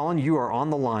for calling. You are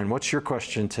on the line. What's your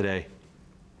question today?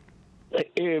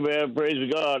 Hey, man,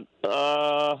 praise God.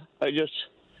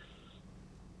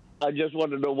 I just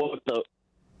want to know what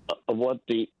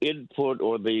the input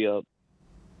or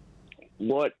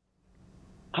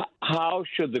how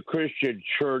should the Christian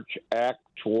church act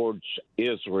towards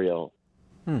Israel?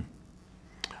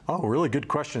 Oh, really good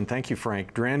question. Thank you,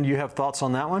 Frank. Dran, you have thoughts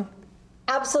on that one?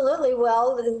 Absolutely.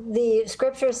 Well, the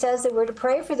scripture says that we're to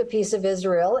pray for the peace of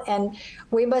Israel, and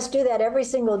we must do that every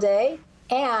single day.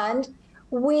 And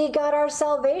we got our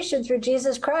salvation through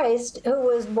Jesus Christ, who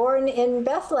was born in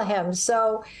Bethlehem.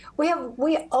 So we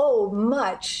owe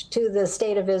much to the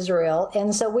state of Israel.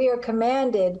 And so we are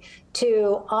commanded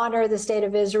to honor the state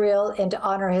of Israel and to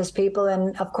honor his people.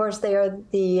 And of course, they are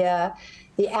the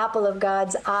apple of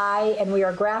God's eye, and we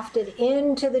are grafted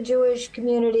into the Jewish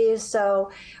community. So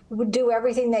do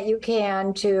everything that you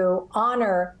can to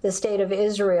honor the state of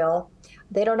Israel.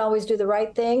 They don't always do the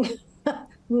right thing,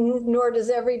 nor does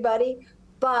everybody,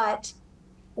 but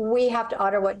we have to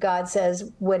honor what God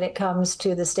says when it comes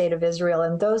to the state of Israel,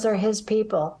 and those are his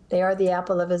people. They are the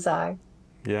apple of his eye.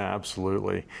 Yeah,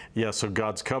 absolutely. Yeah, so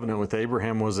God's covenant with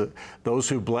Abraham was that those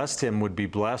who blessed him would be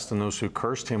blessed and those who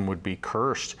cursed him would be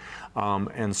cursed.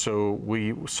 And so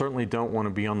we certainly don't want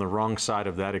to be on the wrong side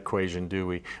of that equation, do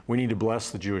we? We need to bless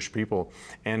the Jewish people.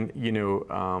 And,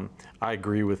 I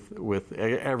agree with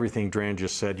everything Dran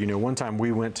just said. One time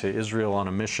we went to Israel on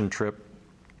a mission trip,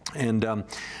 and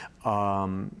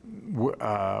one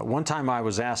time I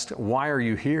was asked, "Why are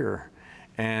you here?"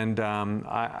 And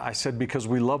I said, because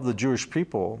we love the Jewish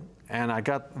people. And I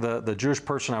got the Jewish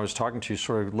person I was talking to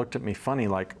sort of looked at me funny,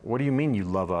 like, what do you mean you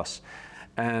love us?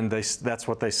 And that's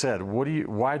what they said.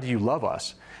 Why do you love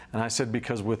us? And I said,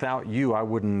 because without you, I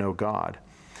wouldn't know God.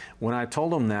 When I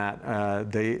told them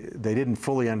that, they didn't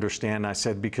fully understand. I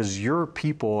said, because your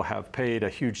people have paid a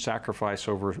huge sacrifice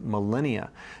over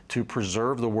millennia to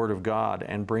preserve the Word of God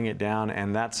and bring it down.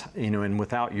 And that's, and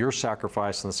without your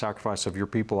sacrifice and the sacrifice of your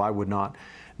people, I would not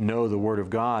know the Word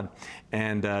of God.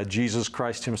 And Jesus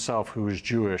Christ himself, who is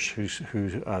Jewish, who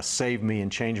saved me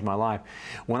and changed my life.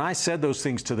 When I said those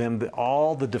things to them,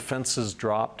 all the defenses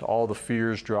dropped, all the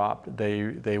fears dropped.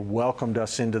 They welcomed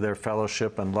us into their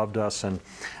fellowship and loved us. And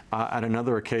at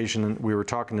another occasion, we were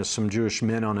talking to some Jewish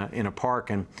men in a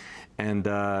park, and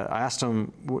I asked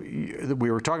them, we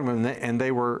were talking to them, and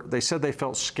they said they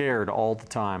felt scared all the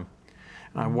time.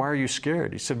 Why are you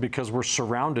scared? He said, because we're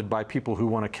surrounded by people who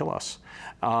want to kill us.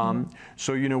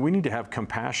 So, we need to have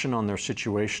compassion on their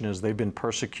situation as they've been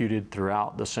persecuted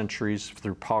throughout the centuries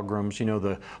through pogroms.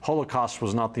 The Holocaust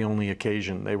was not the only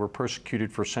occasion. They were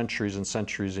persecuted for centuries and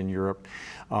centuries in Europe.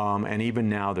 And even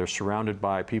now they're surrounded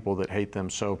by people that hate them.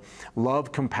 So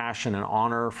love, compassion, and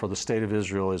honor for the state of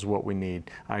Israel is what we need.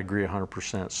 I agree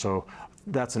 100%. So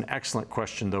that's an excellent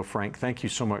question, though, Frank. Thank you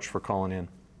so much for calling in.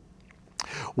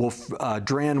 Well,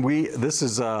 Dran, this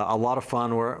is a lot of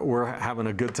fun. We're having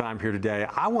a good time here today.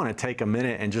 I want to take a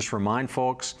minute and just remind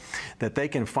folks that they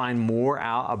can find more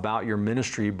out about your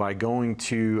ministry by going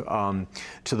to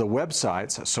the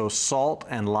websites. So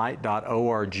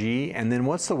saltandlight.org. And then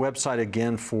what's the website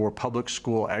again for Public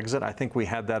School Exit? I think we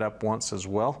had that up once as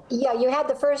well. Yeah, you had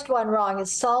the first one wrong.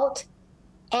 It's Salt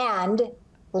and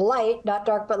Light, not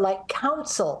dark, but light,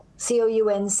 Council,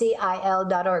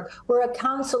 COUNCIL.org. We're a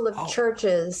council of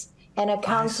churches and a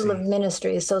council of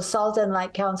ministries. So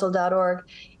saltandlightcouncil.org,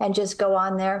 and just go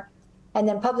on there. And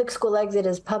then Public School Exit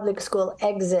is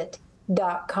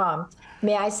publicschoolexit.com.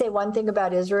 May I say one thing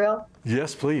about Israel?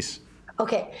 Yes, please.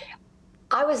 Okay.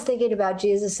 I was thinking about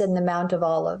Jesus in the Mount of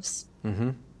Olives. Mm-hmm.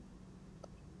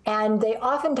 And they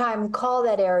oftentimes call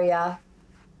that area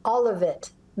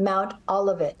Olivet, Mount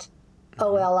Olivet.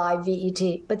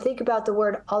 Olivet. But think about the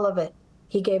word Olivet.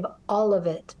 He gave all of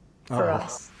it for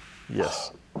us.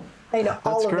 Yes. I know,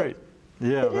 all of great. it.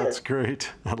 Yeah, that's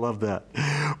great. I love that.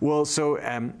 Well, so,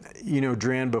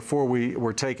 Dran, before we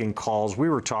were taking calls, we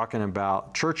were talking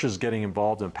about churches getting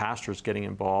involved and pastors getting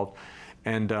involved.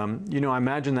 And, I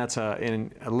imagine that's a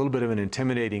little bit of an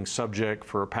intimidating subject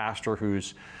for a pastor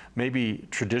who's maybe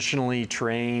traditionally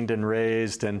trained and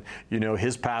raised, and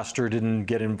his pastor didn't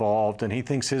get involved, and he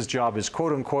thinks his job is,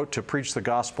 quote unquote, to preach the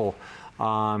gospel,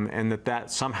 and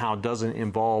that somehow doesn't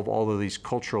involve all of these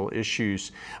cultural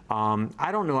issues. I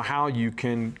don't know how you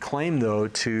can claim, though,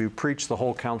 to preach the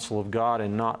whole counsel of God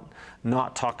and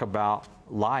not talk about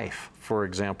life, for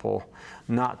example,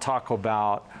 not talk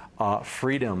about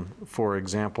freedom, for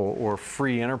example, or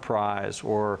free enterprise,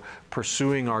 or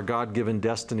pursuing our God-given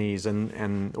destinies,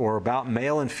 or about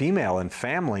male and female and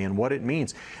family and what it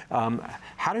means.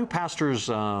 How do pastors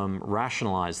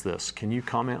rationalize this? Can you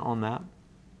comment on that?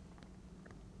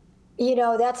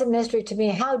 That's a mystery to me.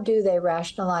 How do they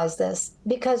rationalize this?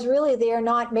 Because really they are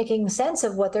not making sense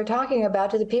of what they're talking about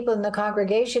to the people in the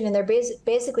congregation, and they're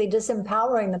basically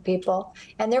disempowering the people,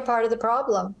 and they're part of the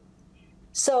problem.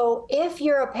 So if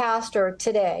you're a pastor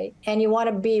today and you want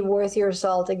to be worth your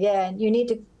salt again, you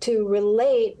need to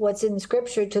relate what's in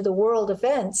Scripture to the world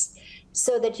events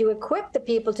so that you equip the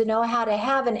people to know how to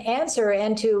have an answer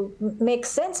and to make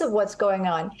sense of what's going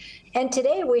on. And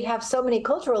today we have so many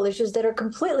cultural issues that are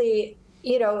completely,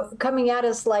 coming at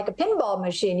us like a pinball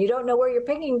machine. You don't know where you're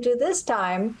picking to this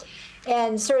time.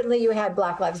 And certainly you had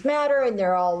Black Lives Matter, and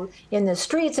they're all in the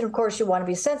streets. And of course, you want to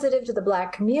be sensitive to the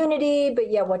Black community.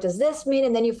 But yeah, what does this mean?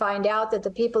 And then you find out that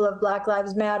the people of Black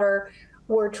Lives Matter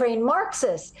were trained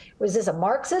Marxists. Was this a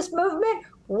Marxist movement?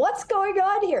 What's going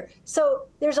on here? So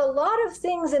there's a lot of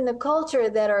things in the culture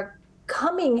that are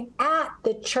coming at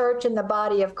the church and the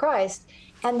body of Christ.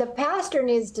 And the pastor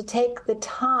needs to take the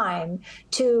time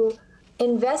to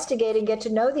investigate and get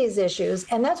to know these issues.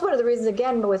 And that's one of the reasons,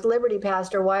 again, with Liberty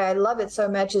Pastor, why I love it so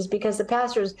much, is because the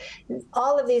pastors,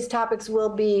 all of these topics will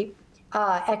be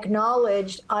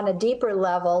acknowledged on a deeper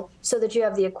level so that you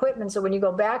have the equipment. So when you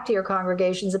go back to your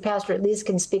congregations, the pastor at least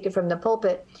can speak it from the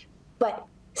pulpit. But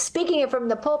speaking it from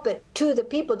the pulpit to the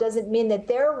people doesn't mean that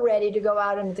they're ready to go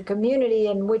out into the community,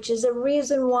 and which is a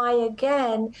reason why,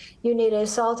 again, you need a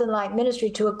salt and light ministry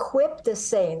to equip the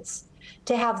saints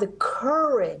to have the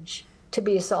courage to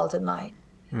be salt and light.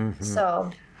 Mm-hmm.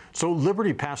 So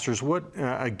Liberty Pastors, what,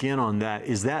 again on that,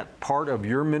 is that part of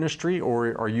your ministry,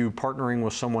 or are you partnering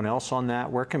with someone else on that?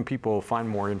 Where can people find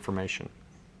more information?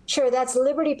 Sure, that's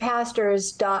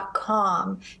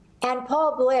libertypastors.com. And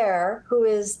Paul Blair, who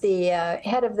is the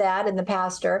head of that and the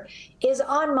pastor, is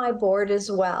on my board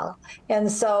as well. And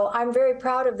so I'm very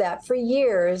proud of that for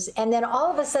years. And then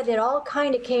all of a sudden, it all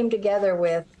kind of came together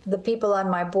with the people on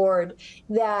my board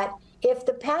that if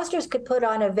the pastors could put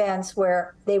on events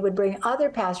where they would bring other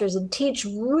pastors and teach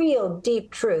real deep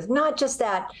truth, not just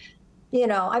that,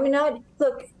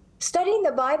 look, studying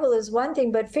the Bible is one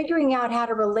thing, but figuring out how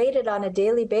to relate it on a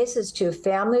daily basis to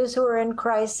families who are in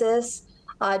crisis,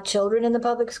 children in the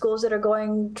public schools that are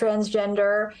going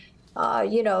transgender,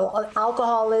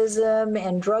 alcoholism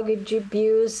and drug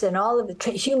abuse and all of the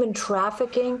human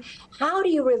trafficking. How do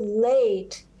you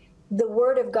relate the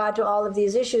Word of God to all of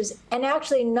these issues and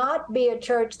actually not be a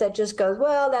church that just goes,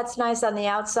 well, that's nice on the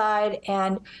outside,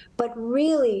 but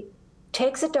really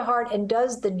takes it to heart and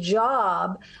does the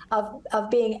job of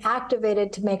being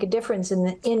activated to make a difference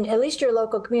in at least your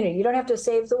local community. You don't have to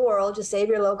save the world, just save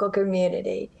your local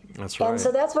community. That's right. And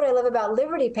so that's what I love about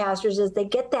Liberty Pastors is they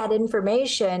get that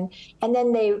information and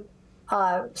then they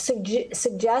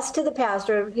suggest to the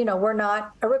pastor, we're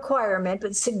not a requirement,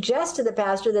 but suggest to the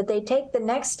pastor that they take the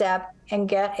next step and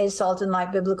get a Salt and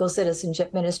Light Biblical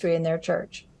Citizenship Ministry in their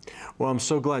church. Well, I'm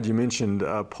so glad you mentioned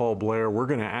Paul Blair. We're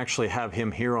going to actually have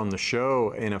him here on the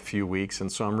show in a few weeks,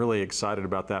 and so I'm really excited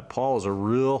about that. Paul is a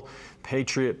real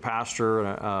patriot pastor,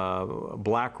 a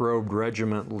black-robed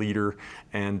regiment leader,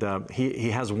 and he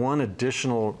has one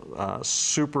additional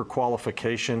super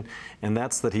qualification, and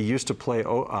that's that he used to play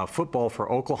football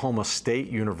for Oklahoma State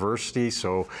University.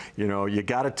 So, you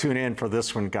got to tune in for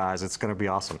this one, guys. It's going to be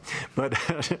awesome. But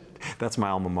that's my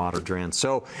alma mater, Dran.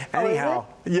 So anyhow,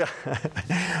 yeah.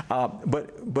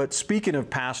 But speaking of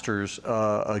pastors,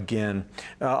 again,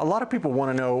 a lot of people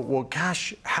want to know, well,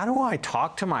 gosh, how do I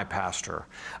talk to my pastor?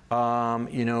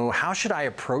 How should I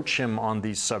approach him on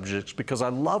these subjects? Because I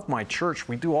love my church.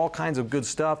 We do all kinds of good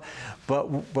stuff,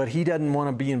 but he doesn't want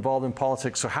to be involved in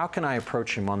politics. So how can I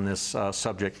approach him on this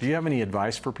subject? Do you have any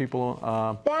advice for people?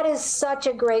 That is such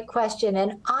a great question,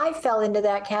 and I fell into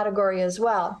that category as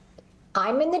well.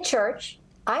 I'm in the church.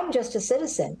 I'm just a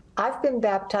citizen. I've been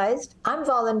baptized. I'm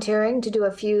volunteering to do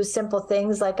a few simple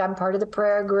things, like I'm part of the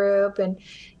prayer group and,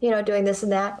 doing this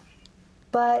and that.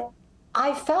 But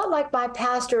I felt like my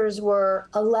pastors were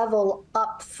a level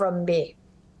up from me,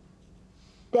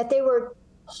 that they were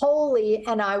holy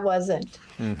and I wasn't.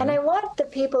 Mm-hmm. And I want the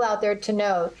people out there to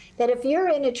know that if you're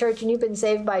in a church and you've been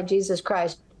saved by Jesus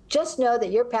Christ, just know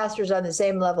that your pastor's on the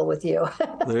same level with you.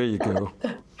 There you go.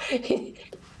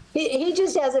 He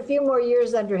just has a few more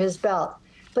years under his belt.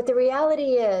 But the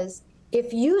reality is,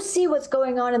 if you see what's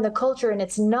going on in the culture and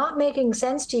it's not making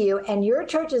sense to you, and your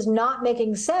church is not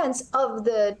making sense of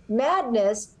the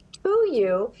madness to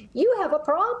you, you have a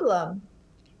problem.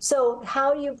 So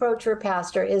how you approach your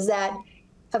pastor is that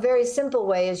a very simple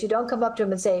way is you don't come up to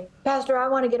him and say, Pastor, I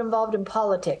want to get involved in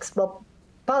politics. Well,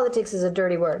 politics is a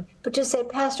dirty word. But just say,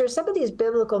 Pastor, some of these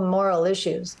biblical moral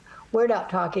issues we're not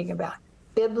talking about.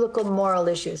 Biblical moral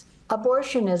issues.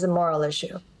 Abortion is a moral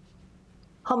issue.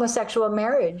 Homosexual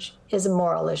marriage is a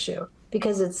moral issue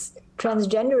because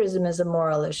transgenderism is a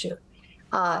moral issue.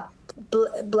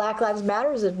 Black Lives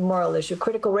Matter is a moral issue.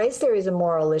 Critical race theory is a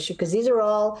moral issue because these are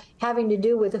all having to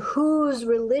do with whose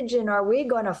religion are we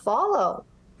going to follow.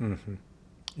 Mm-hmm.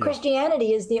 Yeah.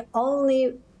 Christianity is the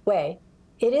only way.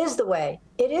 It is the way.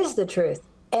 It is the truth.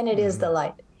 And it is the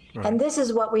light. Right. And this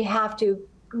is what we have to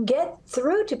get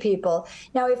through to people.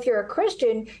 Now, if you're a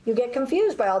Christian, you get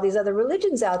confused by all these other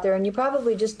religions out there, and you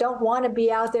probably just don't want to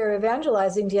be out there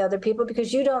evangelizing to other people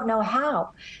because you don't know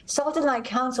how. Salt and Light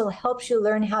Council helps you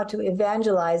learn how to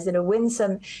evangelize in a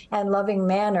winsome and loving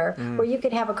manner, where you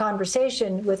can have a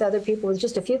conversation with other people with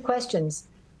just a few questions,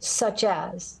 such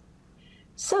as,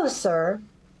 so, sir,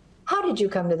 how did you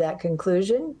come to that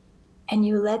conclusion? And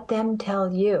you let them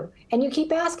tell you. And you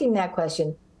keep asking that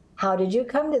question. How did you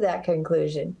come to that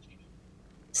conclusion?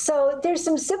 So there's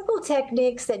some simple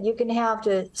techniques that you can have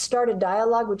to start a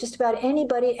dialogue with just about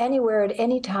anybody, anywhere, at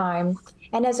any time.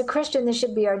 And as a Christian, this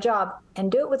should be our job.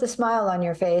 And do it with a smile on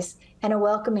your face and a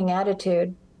welcoming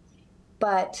attitude.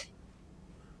 But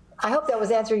I hope that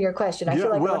was answering your question. I feel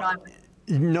like we're not.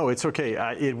 No, it's okay.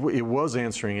 It was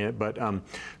answering it, but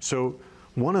so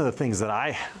one of the things that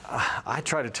I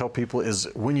try to tell people is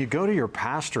when you go to your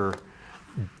pastor,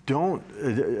 you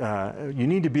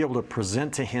need to be able to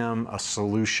present to him a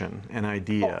solution, an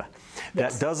idea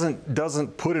that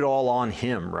doesn't put it all on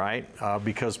him, right?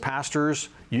 Because pastors,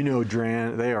 you know,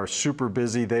 Dran, they are super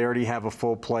busy. They already have a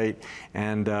full plate,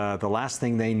 and the last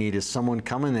thing they need is someone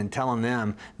coming and telling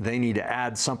them they need to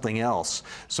add something else.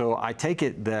 So I take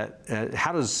it that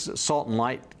how does Salt and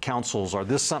Light counsels?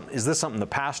 Is this something the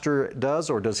pastor does,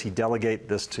 or does he delegate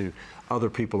this to other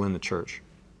people in the church?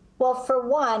 Well, for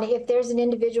one, if there's an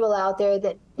individual out there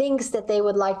that thinks that they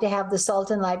would like to have the Salt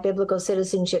and Light Biblical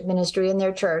Citizenship Ministry in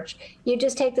their church, you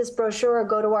just take this brochure or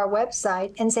go to our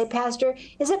website and say, Pastor,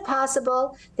 is it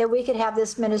possible that we could have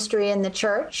this ministry in the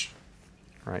church?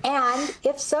 Right. And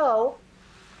if so,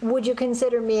 would you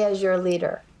consider me as your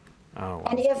leader? Oh, wow.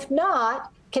 And if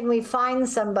not, can we find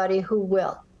somebody who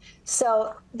will?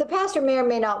 So the pastor may or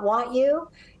may not want you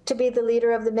to be the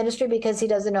leader of the ministry because he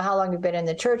doesn't know how long you've been in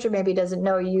the church, or maybe doesn't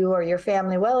know you or your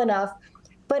family well enough.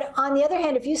 But on the other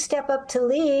hand, if you step up to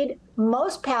lead,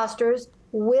 most pastors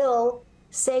will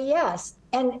say yes.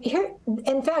 And here,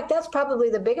 in fact, that's probably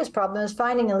the biggest problem, is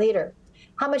finding a leader.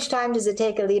 How much time does it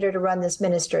take a leader to run this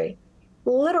ministry?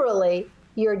 Literally,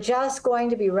 you're just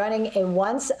going to be running a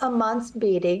once-a-month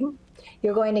meeting.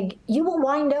 You will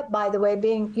wind up, by the way,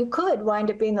 you could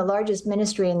wind up being the largest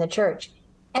ministry in the church.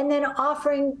 And then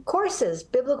offering courses,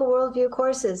 biblical worldview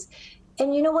courses.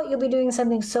 And you know what? You'll be doing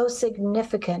something so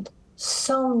significant,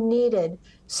 so needed,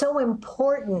 so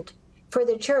important for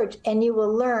the church. And you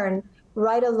will learn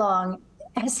right along,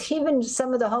 as even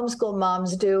some of the homeschool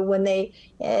moms do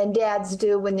and dads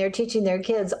do when they're teaching their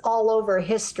kids all over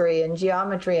history and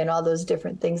geometry and all those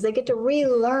different things. They get to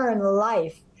relearn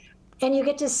life. And you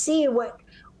get to see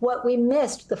what we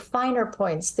missed, the finer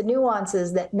points, the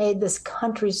nuances that made this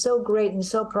country so great and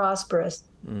so prosperous.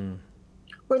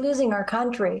 We're losing our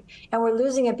country, and we're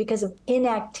losing it because of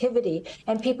inactivity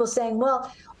and people saying,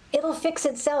 well, it'll fix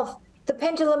itself. The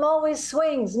pendulum always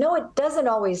swings. No, it doesn't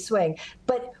always swing.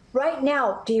 But right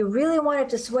now, do you really want it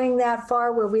to swing that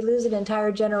far where we lose an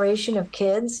entire generation of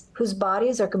kids whose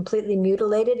bodies are completely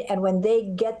mutilated, and when they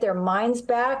get their minds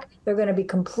back, they're going to be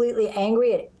completely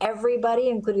angry at everybody,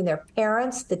 including their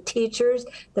parents, the teachers,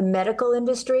 the medical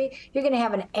industry? You're going to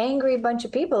have an angry bunch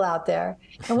of people out there.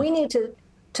 And we need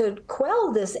to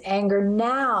quell this anger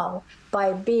now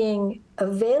by being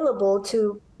available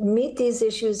to meet these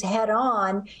issues head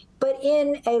on, but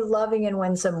in a loving and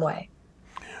winsome way.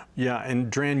 Yeah, and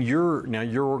Dran, your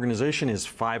organization is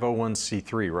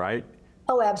 501c3, right?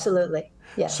 Oh, absolutely.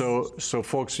 Yes. So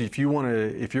folks, if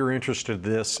you're interested in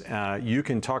this, you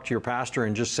can talk to your pastor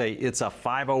and just say it's a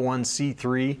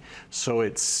 501c3, so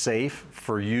it's safe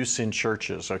for use in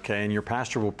churches, okay? And your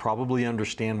pastor will probably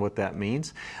understand what that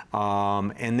means.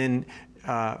 And then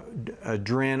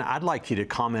Dran, I'd like you to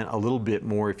comment a little bit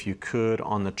more, if you could,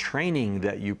 on the training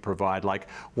that you provide. Like,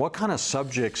 what kind of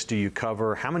subjects do you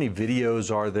cover? How many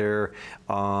videos are there?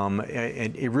 And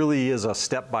it really is a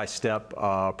step-by-step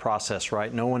process,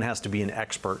 right? No one has to be an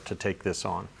expert to take this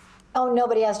on. Oh,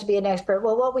 nobody has to be an expert.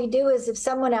 Well, what we do is, if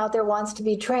someone out there wants to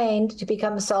be trained to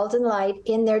become Salt and Light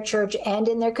in their church and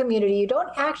in their community, you don't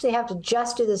actually have to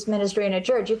just do this ministry in a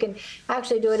church. You can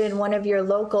actually do it in one of your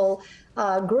local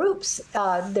groups.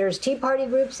 There's Tea Party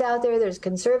groups out there, there's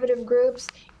conservative groups,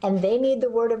 and they need the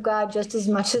Word of God just as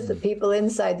much as the people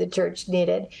inside the church need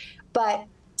it. But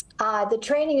the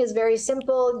training is very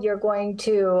simple. You're going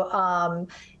to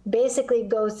basically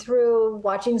go through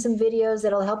watching some videos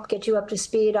that'll help get you up to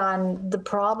speed on the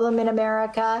problem in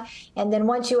America. And then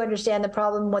once you understand the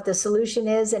problem, what the solution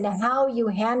is and how you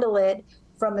handle it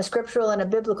from a scriptural and a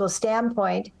biblical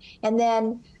standpoint. And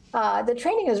then the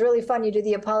training is really fun. You do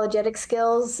the apologetic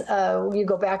skills. You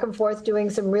go back and forth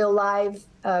doing some real live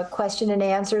question and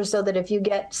answers, so that if you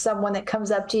get someone that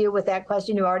comes up to you with that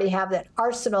question, you already have that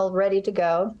arsenal ready to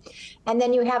go. And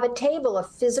then you have a table, a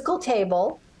physical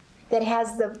table that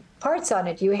has the parts on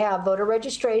it. You have voter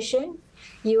registration,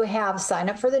 you have sign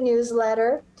up for the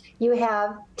newsletter, you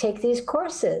have take these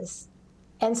courses.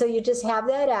 And so you just have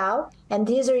that out, and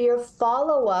these are your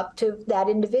follow-up to that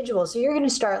individual. So you're going to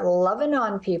start loving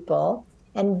on people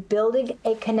and building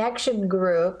a connection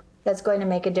group that's going to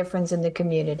make a difference in the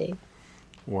community.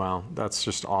 Wow, that's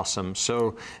just awesome.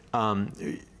 So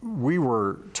we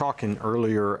were talking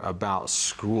earlier about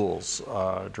schools,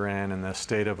 Dran, and the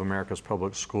state of America's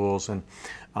public schools.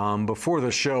 And before the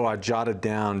show, I jotted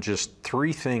down just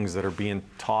 3 things that are being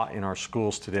taught in our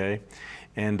schools today.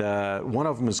 And one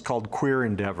of them is called Queer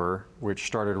Endeavor, which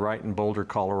started right in Boulder,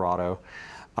 Colorado.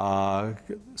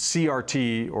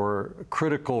 CRT, or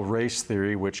critical race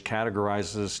theory, which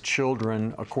categorizes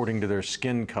children according to their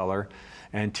skin color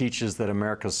and teaches that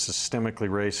America is systemically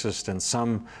racist, and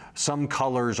some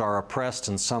colors are oppressed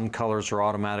and some colors are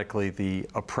automatically the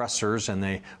oppressors, and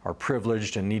they are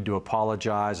privileged and need to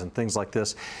apologize and things like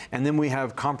this. And then we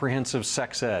have comprehensive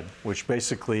sex ed, which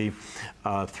basically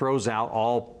throws out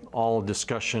all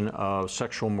discussion of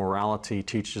sexual morality,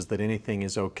 teaches that anything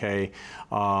is okay,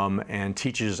 and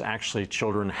teaches actually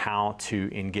children how to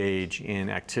engage in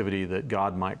activity that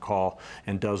God might call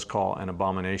and does call an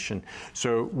abomination.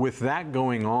 So with that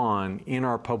going on in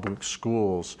our public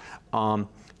schools,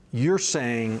 you're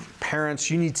saying, parents,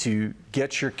 you need to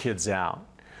get your kids out.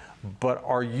 But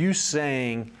are you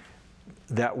saying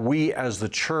that we as the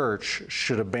church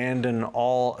should abandon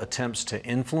all attempts to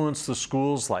influence the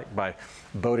schools, like by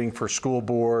voting for school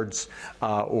boards,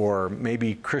 or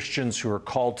maybe Christians who are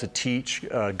called to teach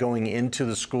going into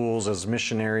the schools as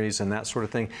missionaries and that sort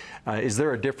of thing? Is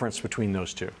there a difference between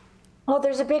those two? Well,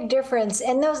 there's a big difference.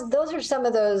 And those are some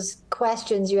of those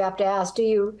questions you have to ask.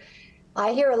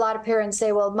 I hear a lot of parents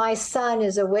say, well, my son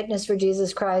is a witness for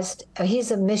Jesus Christ.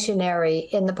 He's a missionary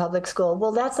in the public school.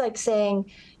 Well, that's like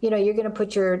saying, you're going to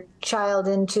put your child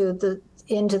into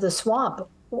the swamp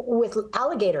with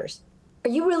alligators. Are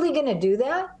you really going to do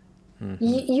that? Mm-hmm.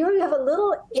 You have a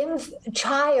little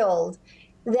child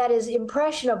that is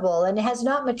impressionable and has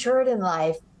not matured in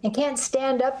life and can't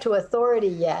stand up to authority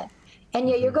yet. And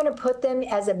yet you're going to put them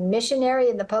as a missionary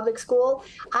in the public school?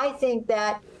 I think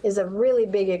that is a really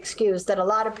big excuse that a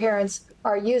lot of parents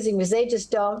are using because they just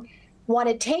don't want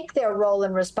to take their role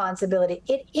and responsibility.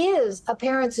 It is a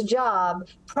parent's job,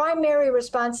 primary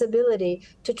responsibility,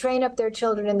 to train up their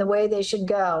children in the way they should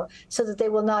go so that they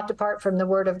will not depart from the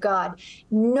Word of God.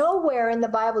 Nowhere in the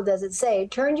Bible does it say,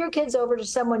 turn your kids over to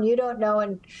someone you don't know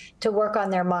and to work on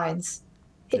their minds.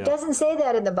 It doesn't say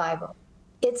that in the Bible.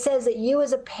 It says that you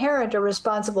as a parent are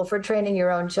responsible for training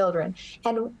your own children.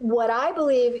 And what I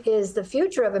believe is the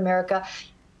future of America,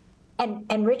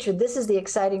 and Richard, this is the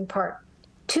exciting part,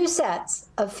 2 sets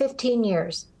of 15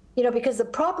 years, because the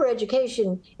proper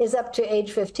education is up to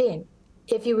age 15,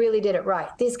 if you really did it right.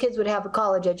 These kids would have a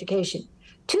college education.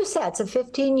 2 sets of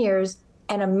 15 years,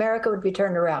 and America would be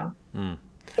turned around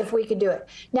if we could do it.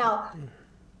 Now,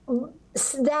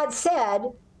 that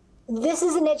said, this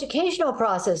is an educational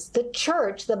process. The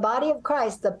church, the body of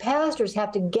Christ, the pastors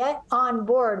have to get on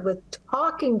board with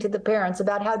talking to the parents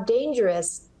about how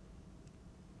dangerous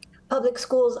public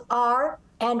schools are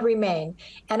and remain.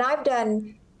 And I've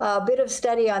done a bit of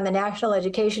study on the National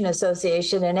Education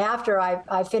Association, and after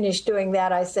I finished doing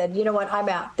that, I said, you know what, I'm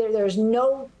out. There's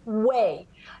no way,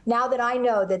 now that I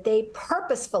know that they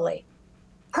purposefully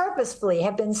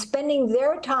have been spending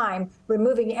their time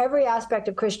removing every aspect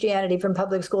of Christianity from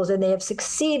public schools, and they have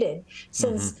succeeded.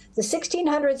 Since the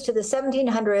 1600s to the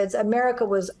 1700s, America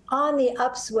was on the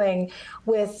upswing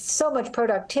with so much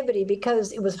productivity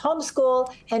because it was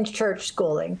homeschool and church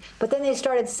schooling. But then they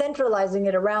started centralizing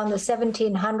it around the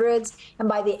 1700s, and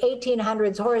by the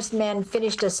 1800s, Horace Mann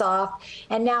finished us off.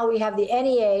 And now we have the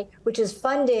NEA, which is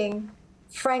funding.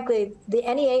 Frankly, the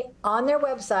NEA on their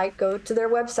website, go to their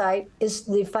website, is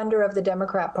the funder of the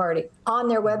Democrat Party on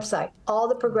their website, all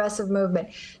the progressive movement.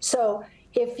 So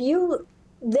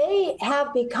they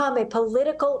have become a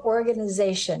political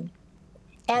organization,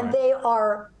 and they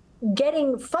are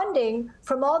getting funding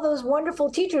from all those wonderful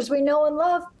teachers we know and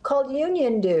love called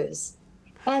union dues.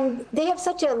 And they have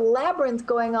such a labyrinth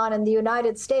going on in the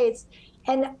United States.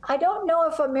 And I don't know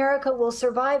if America will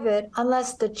survive it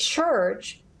unless the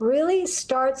church really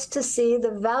starts to see the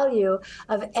value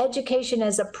of education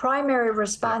as a primary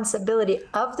responsibility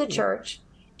of the church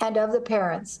and of the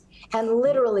parents. And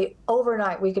literally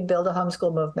overnight, we could build a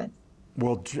homeschool movement.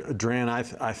 Well, Dran,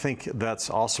 I think that's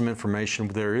awesome information.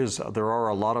 There are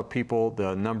a lot of people,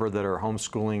 the number that are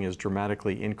homeschooling is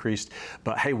dramatically increased.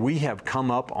 But hey, we have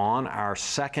come up on our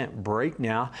second break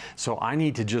now, so I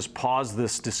need to just pause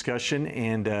this discussion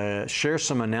and share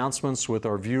some announcements with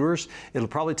our viewers. It'll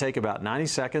probably take about 90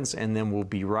 seconds, and then we'll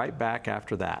be right back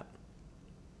after that.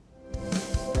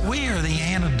 We are the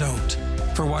antidote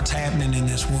for what's happening in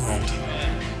this world.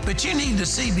 But you need to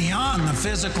see beyond the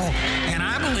physical, and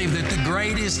I believe that the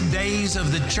greatest days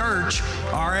of the church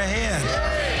are ahead.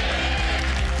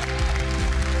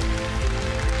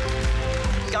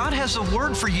 God has a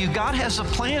word for you. God has a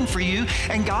plan for you,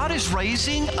 and God is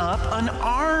raising up an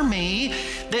army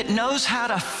that knows how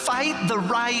to fight the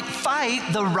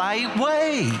right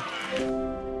way.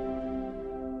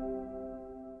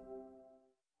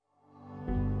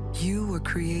 You were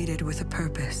created with a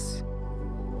purpose.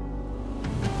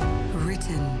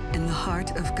 Written in the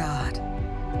heart of God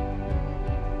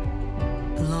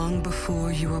long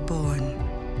before you were born.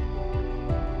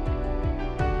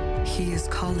 He is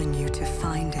calling you to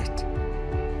find it.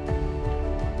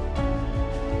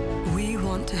 We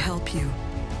want to help you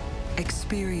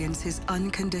experience His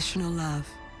unconditional love,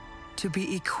 to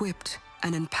be equipped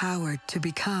and empowered to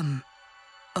become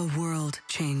a world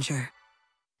changer.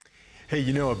 Hey,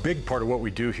 you know, a big part of what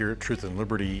we do here at Truth and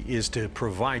Liberty is to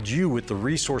provide you with the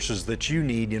resources that you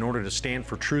need in order to stand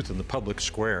for truth in the public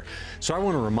square. So I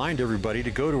want to remind everybody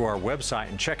to go to our website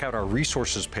and check out our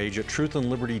resources page at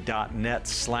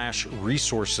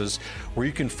truthandliberty.net/resources, where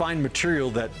you can find material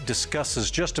that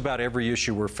discusses just about every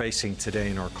issue we're facing today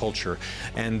in our culture.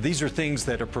 And these are things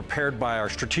that are prepared by our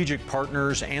strategic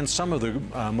partners and some of the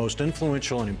most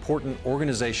influential and important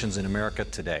organizations in America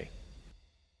today.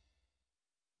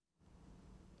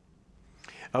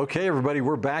 Okay, everybody,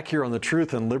 we're back here on the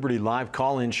Truth and Liberty live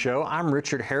call-in show. I'm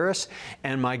Richard Harris,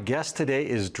 and my guest today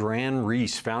is Dran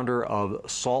Reese, founder of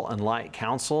Salt and Light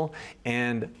Council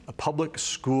and a Public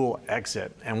School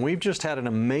Exit. And we've just had an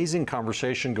amazing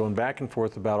conversation going back and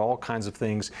forth about all kinds of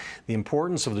things, the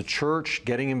importance of the church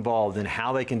getting involved and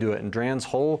how they can do it. And Dran's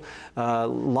whole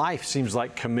life seems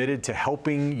like committed to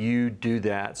helping you do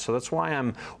that. So that's why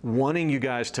I'm wanting you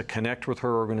guys to connect with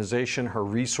her organization, her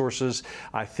resources.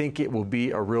 I think it will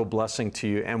be a real blessing to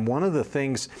you. And one of the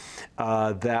things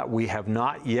that we have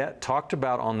not yet talked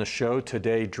about on the show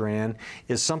today, Dran,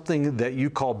 is something that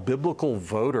you call biblical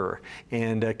voter.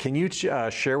 And can you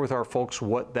share with our folks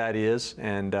what that is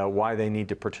and why they need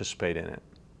to participate in it?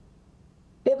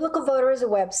 Biblical Voter is a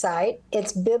website.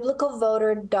 It's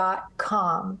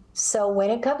biblicalvoter.com. So when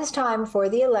it comes time for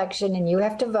the election and you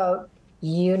have to vote,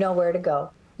 you know where to go.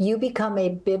 You become a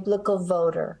biblical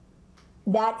voter.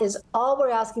 That is all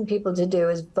we're asking people to do,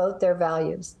 is vote their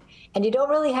values. And you don't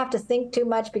really have to think too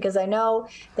much, because I know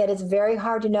that it's very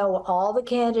hard to know all the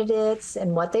candidates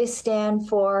and what they stand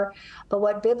for. But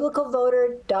what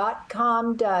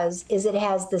biblicalvoter.com does is it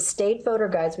has the state voter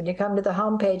guides. When you come to the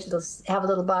homepage, it'll have a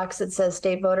little box that says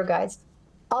state voter guides.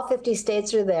 All 50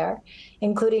 states are there,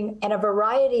 including and a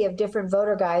variety of different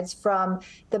voter guides from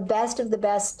the best of the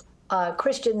best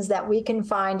Christians that we can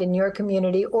find in your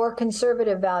community, or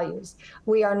conservative values.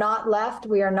 We are not left,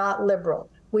 we are not liberal.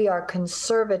 We are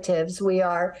conservatives. We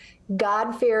are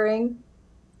God-fearing,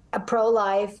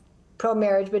 pro-life,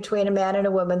 pro-marriage between a man and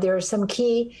a woman. There are some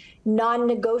key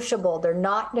non-negotiable, they're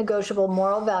not negotiable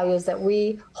moral values that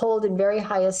we hold in very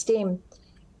high esteem.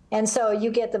 And so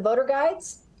you get the voter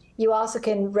guides. You also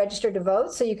can register to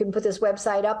vote. So you can put this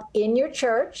website up in your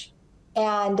church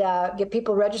and get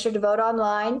people registered to vote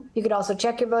online. You can also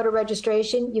check your voter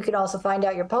registration. You can also find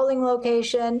out your polling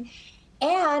location.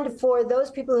 And for those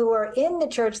people who are in the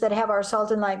church that have our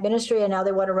Salt and Light ministry and now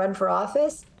they want to run for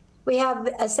office, we have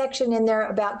a section in there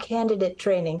about candidate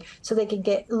training, so they can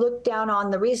look down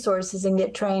on the resources and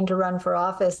get trained to run for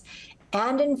office.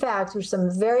 And in fact, there's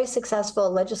some very successful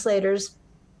legislators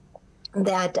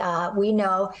that we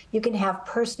know you can have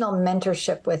personal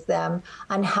mentorship with them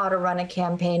on how to run a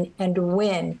campaign and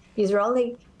win. These are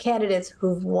only candidates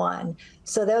who've won.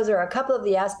 So those are a couple of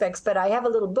the aspects, but I have a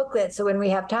little booklet, so when we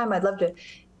have time, I'd love to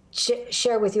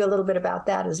share with you a little bit about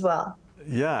that as well.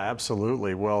 Yeah,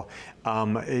 absolutely. Well,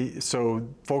 so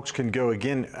folks can go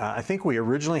again. I think we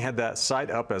originally had that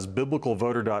site up as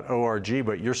biblicalvoter.org,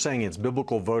 but you're saying it's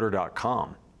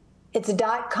biblicalvoter.com. It's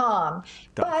 .com,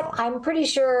 but I'm pretty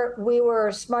sure we were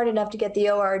smart enough to get the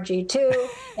 .org too,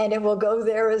 and it will go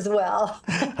there as well.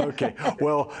 Okay,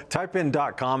 well, type in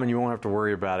 .com and you won't have to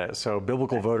worry about it. So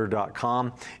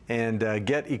biblicalvoter.com, and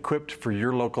get equipped for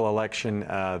your local election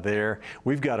there.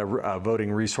 We've got a voting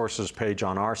resources page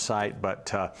on our site, but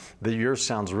yours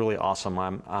sounds really awesome.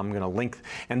 I'm going to link.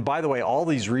 And by the way, all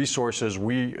these resources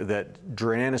that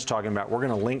Dran is talking about, we're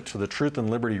going to link to the Truth and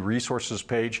Liberty resources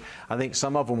page. I think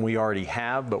some of them we already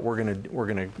have, but we're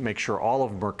gonna make sure all of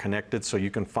them are connected, so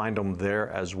you can find them there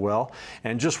as well.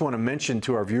 And just want to mention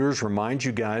to our viewers, remind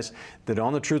you guys that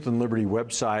on the Truth and Liberty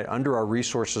website, under our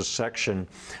resources section,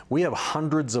 we have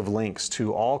hundreds of links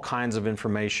to all kinds of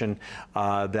information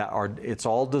it's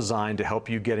all designed to help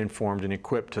you get informed and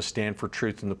equipped to stand for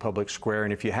truth in the public square.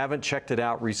 And if you haven't checked it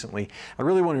out recently, I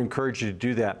really want to encourage you to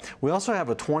do that. We also have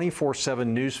a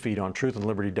 24/7 news feed on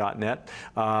truthandliberty.net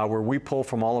where we pull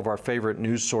from all of our favorite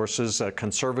news sources sources,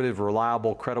 conservative,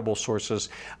 reliable, credible sources,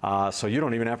 so you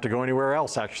don't even have to go anywhere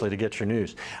else actually to get your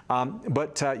news.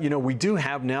 But you know, we do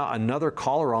have now another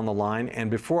caller on the line,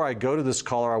 and before I go to this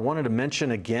caller, I wanted to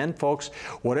mention again, folks,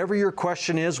 whatever your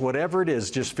question is, whatever it is,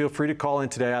 just feel free to call in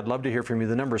today. I'd love to hear from you.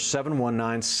 The number is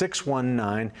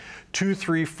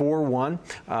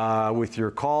 719-619-2341 with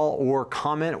your call or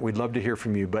comment. We'd love to hear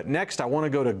from you. But next, I want to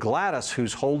go to Gladys,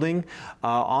 who's holding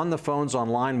on the phones on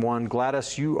line 1.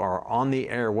 Gladys, you are on the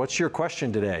air. What's your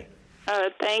question today?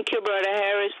 Thank you, Brother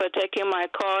Harris, for taking my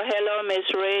call. Hello,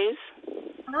 Ms. Reese.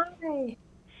 Hi.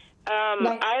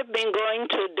 I've been going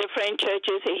to different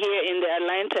churches here in the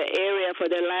Atlanta area for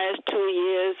the last 2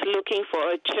 years looking for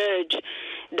a church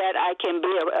that I can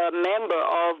be a member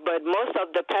of, but most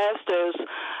of the pastors,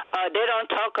 they don't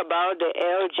talk about the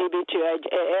LGBT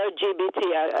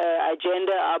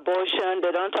agenda, abortion.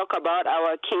 They don't talk about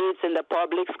our kids in the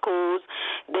public schools.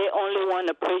 They only want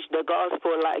to preach the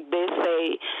gospel like they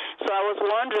say. So I was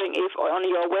wondering if on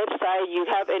your website you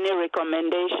have any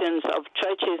recommendations of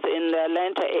churches in the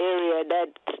Atlanta area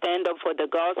that stand up for the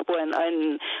gospel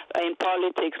and in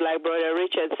politics, like Brother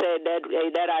Richard said,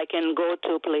 that I can go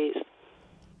to, please.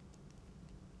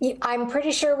 I'm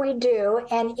pretty sure we do.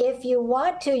 And if you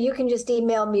want to, you can just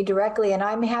email me directly, and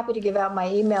I'm happy to give out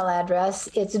my email address.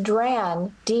 It's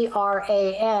Dran,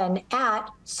 D-R-A-N, at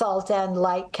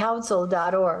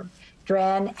saltandlightcouncil.org.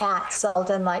 Dran at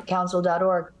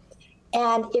saltandlightcouncil.org.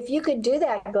 And if you could do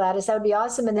that, Gladys, that would be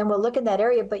awesome. And then we'll look in that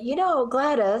area. But you know,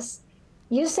 Gladys,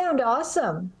 you sound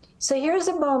awesome. So here's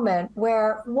a moment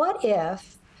where what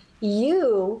if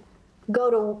you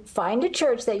go to find a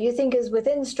church that you think is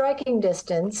within striking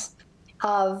distance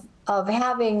of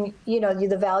having, you know,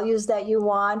 the values that you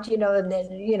want,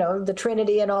 the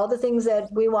Trinity and all the things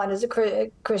that we want as a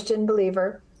Christian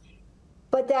believer,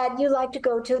 but that you like to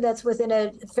go to that's within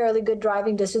a fairly good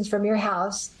driving distance from your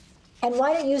house. And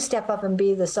why don't you step up and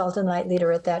be the salt and light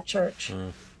leader at that church?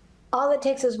 All it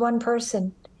takes is one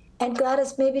person. And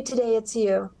Gladys, maybe today it's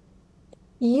you.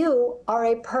 You are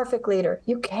a perfect leader.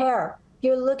 You care.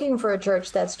 You're looking for a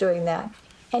church that's doing that.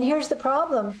 And here's the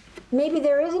problem. Maybe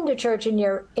there isn't a church in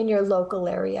your local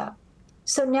area.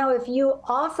 So now if you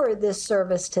offer this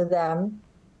service to them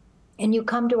and you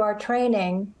come to our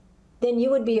training, then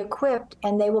you would be equipped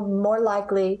and they will more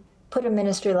likely put a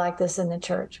ministry like this in the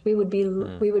church. We would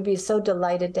be so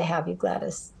delighted to have you,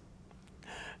 Gladys.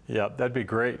 Yeah, that'd be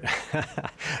great.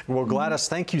 Well, Gladys,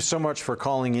 thank you so much for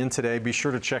calling in today. Be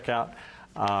sure to check out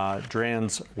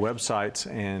Dran's websites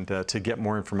and to get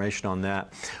more information on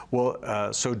that.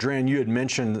 Well, so Dran, you had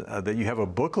mentioned that you have a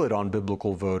booklet on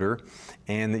biblical voter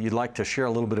and that you'd like to share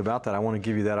a little bit about that. I want to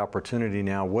give you that opportunity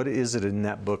now. What is it in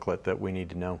that booklet that we need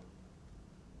to know?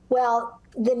 Well,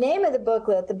 the name of the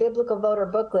booklet, the Biblical Voter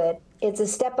Booklet, it's a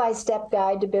step-by-step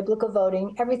guide to biblical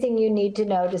voting, everything you need to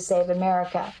know to save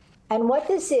America. And what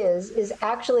this is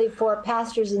actually for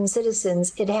pastors and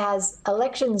citizens. It has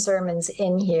election sermons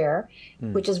in here,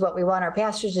 which is what we want our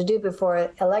pastors to do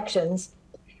before elections.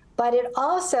 But it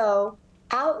also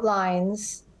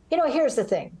outlines, here's the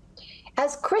thing.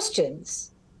 As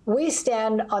Christians, we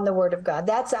stand on the Word of God.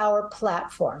 That's our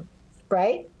platform,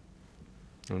 right?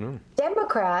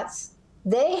 Democrats,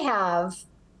 they have,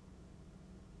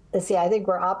 let's see, I think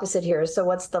we're opposite here, so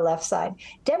what's the left side?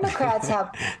 Democrats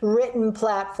have written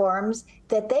platforms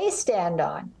that they stand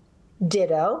on.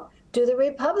 Ditto. Do the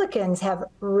Republicans have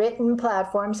written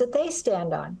platforms that they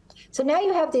stand on? So now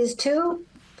you have these two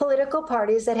political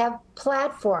parties that have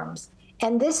platforms,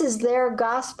 and this is their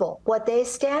gospel, what they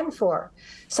stand for.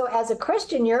 So as a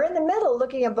Christian, you're in the middle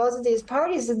looking at both of these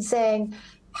parties and saying,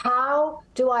 how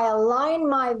do I align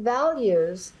my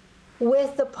values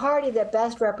with the party that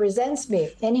best represents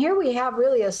me? And here we have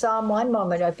really a Psalm 1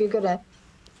 moment. If you're going to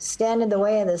stand in the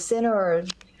way of the sinner or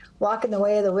walk in the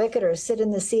way of the wicked or sit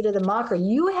in the seat of the mocker,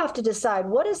 you have to decide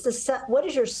what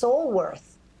is your soul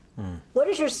worth? What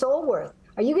is your soul worth?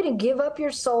 Are you going to give up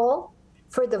your soul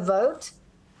for the vote?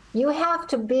 You have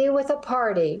to be with a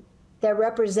party that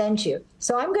represents you.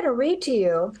 So I'm going to read to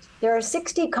you, there are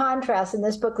 60 contrasts in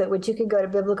this booklet, which you can go to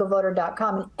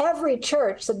biblicalvoter.com, and every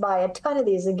church should buy a ton of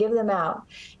these and give them out.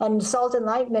 And Salt and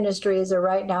Light Ministries are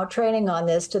right now training on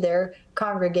this to their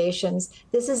congregations.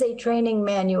 This is a training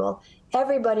manual.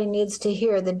 Everybody needs to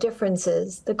hear the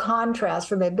differences, the contrast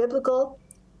from a biblical,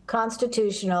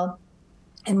 constitutional,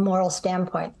 and moral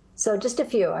standpoint. So just a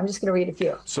few. I'm just going to read a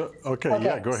few. So, okay,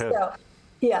 yeah, go ahead.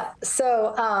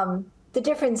 So the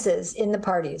differences in the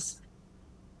parties.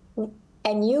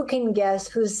 And you can guess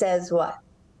who says what.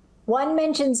 One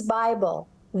mentions Bible,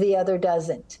 the other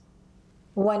doesn't.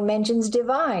 One mentions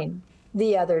divine,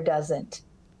 the other doesn't.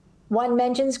 One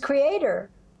mentions creator,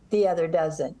 the other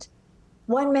doesn't.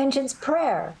 One mentions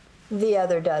prayer, the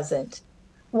other doesn't.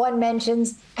 One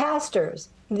mentions pastors,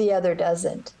 the other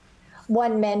doesn't.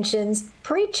 One mentions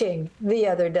preaching, the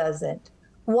other doesn't.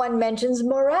 One mentions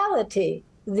morality,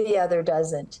 the other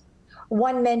doesn't.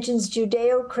 One mentions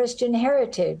Judeo-Christian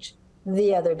heritage,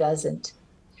 the other doesn't.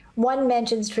 One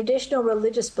mentions traditional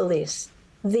religious beliefs,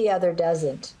 the other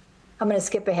doesn't. I'm going to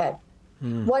skip ahead.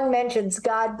 One mentions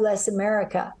God bless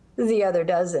America, the other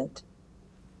doesn't.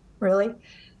 Really?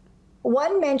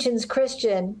 One mentions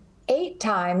Christian 8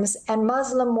 times and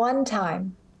Muslim 1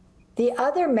 time. The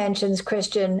other mentions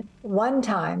Christian 1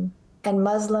 time and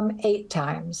Muslim 8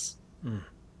 times.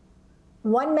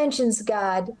 One mentions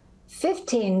God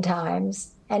 15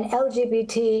 times and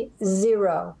LGBT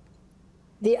 0.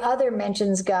 The other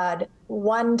mentions God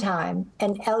 1 time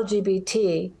and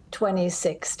LGBT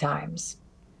 26 times.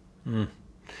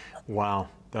 Wow,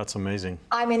 that's amazing.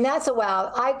 I mean, that's a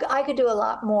wow. I could do a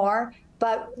lot more,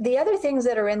 but the other things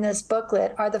that are in this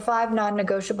booklet are the 5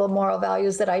 non-negotiable moral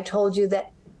values that I told you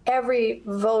that every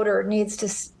voter needs to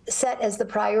set as the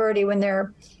priority when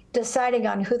they're deciding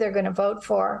on who they're going to vote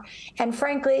for. And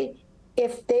frankly,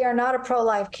 if they are not a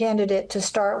pro-life candidate to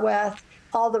start with,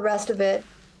 all the rest of it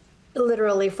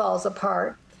literally falls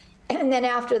apart. And then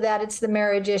after that, it's the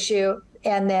marriage issue,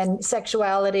 and then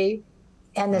sexuality,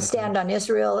 and the stand on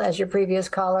Israel, as your previous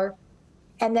caller.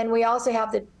 And then we also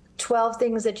have the 12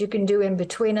 things that you can do in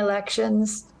between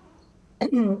elections,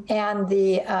 and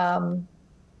the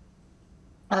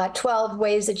 12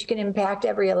 ways that you can impact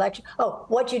every election. Oh,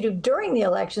 what you do during the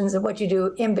elections and what you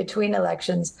do in between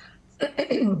elections.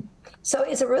 So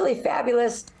it's a really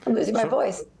fabulous, I'm losing my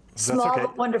voice, small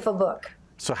but wonderful book.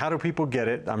 So how do people get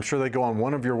it? I'm sure they go on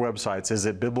one of your websites. Is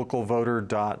it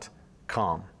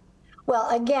biblicalvoter.com? Well,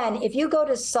 again, if you go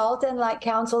to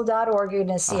saltandlightcouncil.org, you're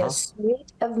going to see a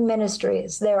suite of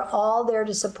ministries. They're all there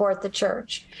to support the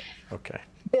church. Okay.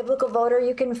 Biblical Voter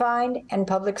you can find, and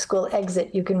Public School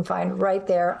Exit you can find right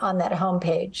there on that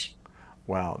homepage.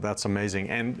 Wow, that's amazing.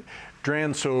 And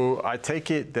Dran, so I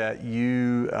take it that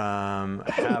you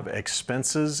have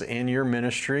expenses in your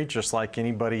ministry just like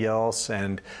anybody else,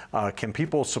 and can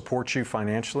people support you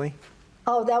financially?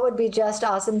 Oh, that would be just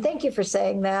awesome. Thank you for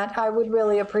saying that. I would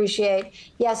really appreciate.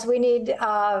 Yes, we need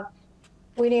all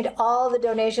the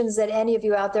donations that any of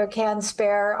you out there can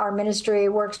spare. Our ministry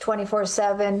works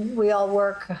 24/7. We all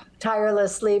work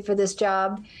tirelessly for this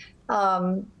job.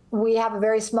 We have a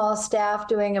very small staff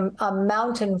doing a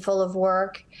mountain full of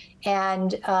work,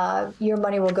 and your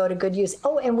money will go to good use.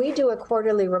 Oh, and we do a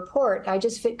quarterly report. I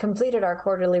just completed our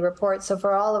quarterly report. So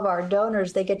for all of our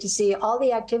donors, they get to see all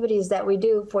the activities that we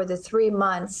do for the 3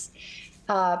 months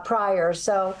prior.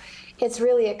 So it's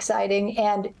really exciting.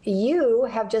 And you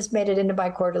have just made it into my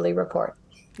quarterly report.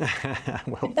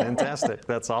 Well, fantastic.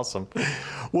 That's awesome.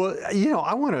 Well, you know,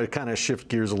 I want to kind of shift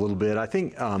gears a little bit. I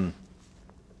think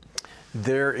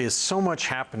there is so much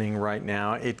happening right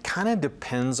now. It kind of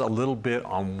depends a little bit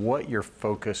on what you're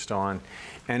focused on.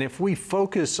 And if we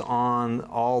focus on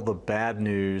all the bad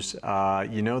news,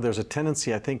 you know, there's a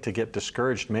tendency, I think, to get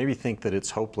discouraged, maybe think that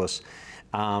it's hopeless.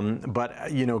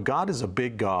 But, you know, God is a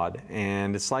big God.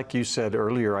 And it's like you said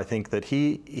earlier, I think that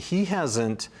He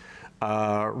hasn't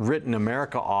written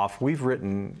America off, we've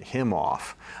written Him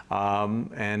off.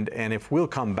 And if we'll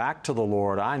come back to the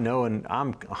Lord, I know, and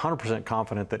I'm 100%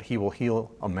 confident that He will heal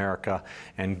America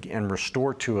and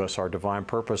restore to us our divine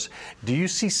purpose. Do you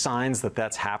see signs that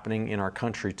that's happening in our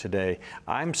country today?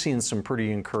 I'm seeing some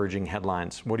pretty encouraging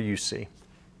headlines. What do you see?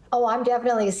 Oh, I'm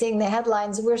definitely seeing the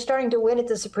headlines. We're starting to win at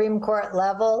the Supreme Court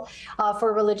level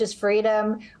for religious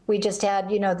freedom. We just had,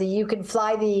 you know, you can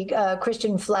fly the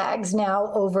Christian flags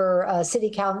now over city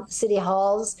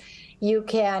halls. You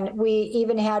can. We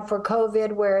even had for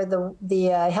COVID where the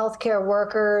healthcare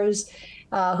workers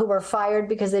who were fired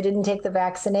because they didn't take the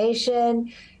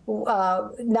vaccination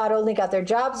not only got their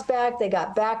jobs back, they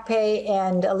got back pay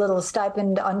and a little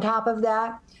stipend on top of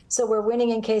that. So we're winning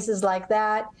in cases like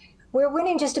that. We're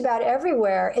winning just about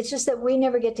everywhere. It's just that we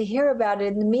never get to hear about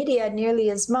it in the media nearly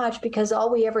as much because all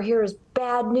we ever hear is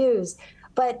bad news.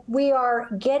 But we are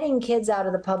getting kids out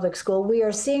of the public school. We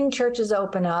are seeing churches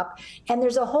open up, and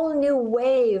there's a whole new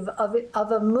wave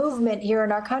of a movement here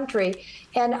in our country.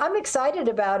 And I'm excited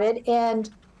about it, and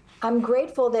I'm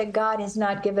grateful that God has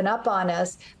not given up on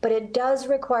us. But it does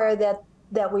require that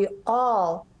we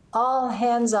all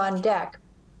hands on deck.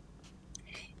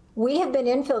 We have been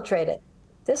infiltrated.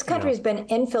 This country has been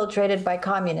infiltrated by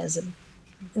communism.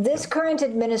 This current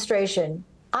administration,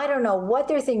 I don't know what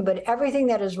they're thinking, but everything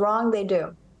that is wrong, they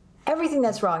do. Everything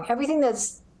that's wrong, everything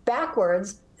that's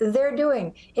backwards, they're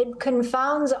doing. It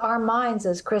confounds our minds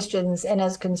as Christians and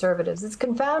as conservatives. It's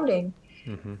confounding.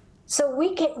 Mm-hmm. So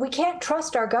we can't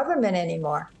trust our government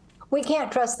anymore. We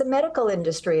can't trust the medical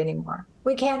industry anymore.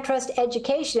 We can't trust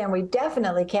education, and we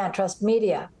definitely can't trust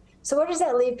media. So where does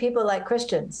that leave people like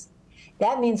Christians?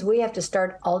 That means we have to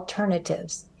start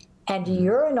alternatives. And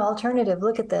you're an alternative.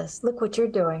 Look at this. Look what you're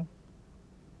doing.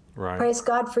 Right. Praise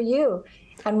God for you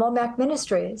and Womack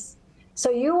Ministries. So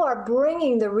you are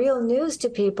bringing the real news to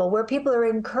people where people are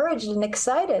encouraged and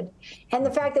excited. And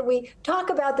the fact that we talk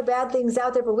about the bad things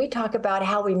out there, but we talk about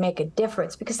how we make a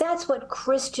difference, because that's what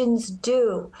Christians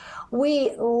do.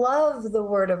 We love the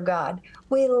Word of God.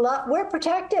 We're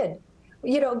protected.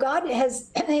 You know, God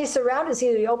He surrounds us.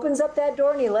 He opens up that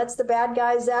door and He lets the bad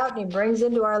guys out, and He brings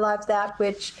into our life that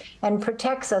which, and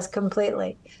protects us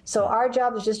completely. So our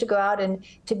job is just to go out and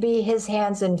to be His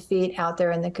hands and feet out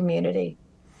there in the community.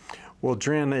 Well,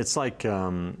 Dran, it's like,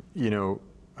 you know,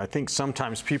 I think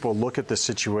sometimes people look at the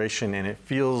situation and it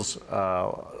feels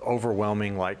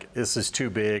overwhelming, like this is too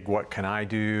big, what can I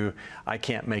do? I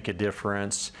can't make a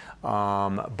difference.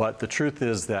 But the truth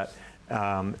is that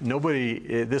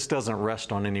this doesn't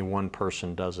rest on any one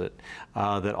person, does it?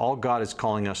 That all God is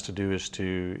calling us to do is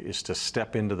to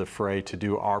step into the fray, to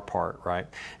do our part, right?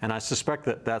 And I suspect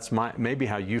that that's maybe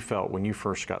how you felt when you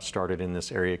first got started in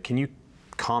this area. Can you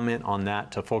comment on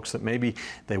that to folks that maybe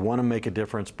they want to make a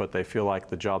difference, but they feel like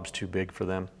the job's too big for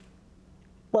them?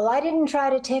 Well, I didn't try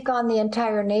to take on the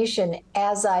entire nation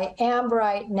as I am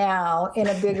right now in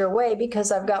a bigger way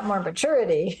because I've got more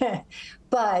maturity.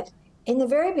 But in the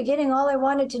very beginning, all I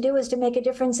wanted to do was to make a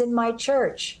difference in my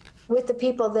church with the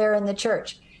people there in the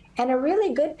church. And a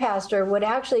really good pastor would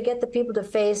actually get the people to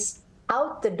face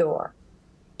out the door,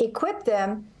 equip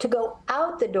them to go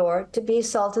out the door to be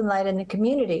salt and light in the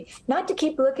community, not to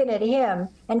keep looking at him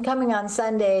and coming on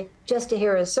Sunday just to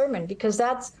hear his sermon, because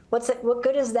what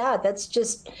good is that? That's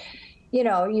just, you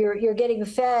know, you're getting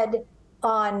fed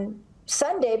on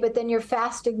Sunday, but then you're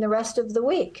fasting the rest of the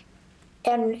week.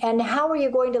 And how are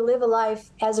you going to live a life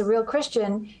as a real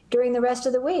Christian during the rest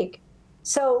of the week?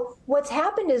 So what's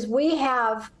happened is we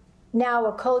have now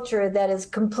a culture that is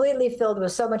completely filled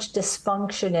with so much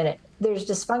dysfunction in it. There's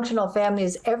dysfunctional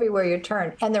families everywhere you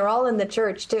turn, and they're all in the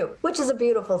church too, which is a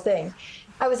beautiful thing.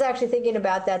 I was actually thinking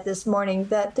about that this morning,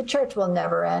 that the church will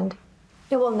never end.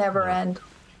 It will never end,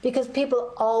 because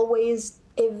people always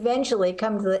eventually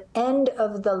come to the end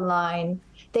of the line.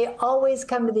 They always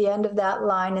come to the end of that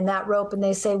line and that rope, and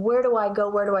they say, where do I go?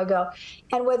 Where do I go?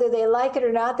 And whether they like it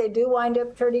or not, they do wind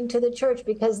up turning to the church,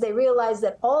 because they realize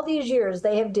that all these years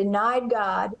they have denied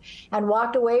God and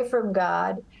walked away from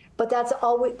God. But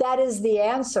that is the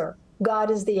answer. God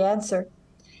is the answer.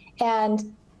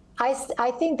 And I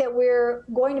think that we're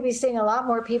going to be seeing a lot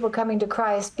more people coming to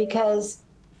Christ, because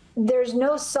there's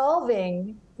no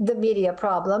solving the media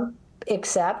problem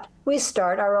except we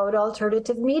start our own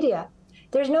alternative media.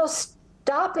 There's no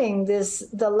stopping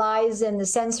the lies and the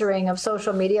censoring of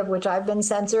social media, of which I've been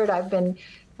censored. I've been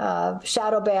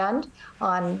shadow banned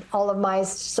on all of my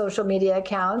social media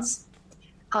accounts.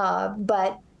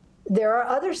 But there are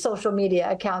other social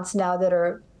media accounts now that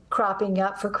are cropping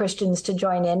up for Christians to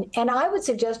join in. And I would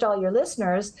suggest all your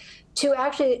listeners to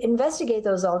actually investigate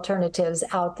those alternatives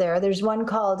out there. There's one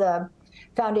called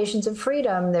Foundations of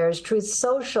Freedom, there's Truth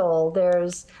Social,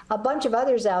 there's a bunch of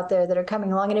others out there that are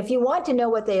coming along. And if you want to know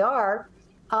what they are,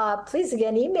 please,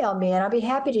 again, email me, and I'll be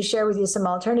happy to share with you some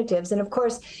alternatives. And of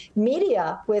course,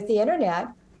 media with the internet,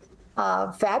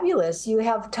 fabulous. You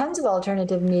have tons of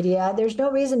alternative media. There's no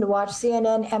reason to watch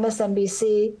CNN,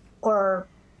 MSNBC, or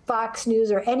Fox News,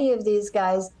 or any of these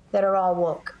guys that are all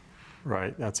woke.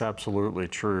 Right, that's absolutely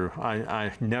true.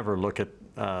 I never look at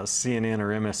CNN or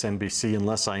MSNBC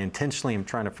unless I intentionally am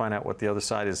trying to find out what the other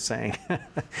side is saying.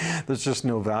 There's just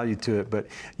no value to it. But,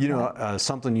 you know,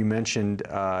 something you mentioned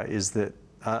is that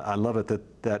I love it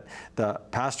that the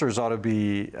pastors ought to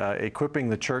be equipping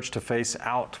the church to face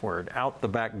outward, out the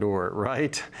back door,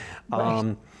 right?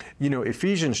 You know,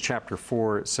 Ephesians chapter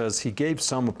 4, it says, He gave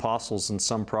some apostles and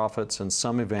some prophets and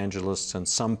some evangelists and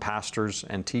some pastors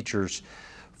and teachers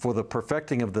for the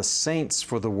perfecting of the saints,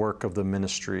 for the work of the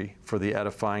ministry, for the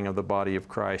edifying of the body of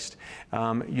Christ.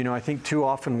 You know, I think too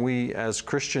often we as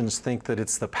Christians think that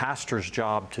it's the pastor's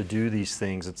job to do these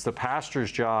things. It's the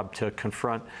pastor's job to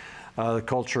confront the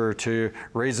culture, to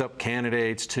raise up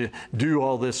candidates, to do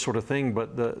all this sort of thing.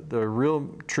 But the real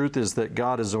truth is that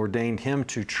God has ordained him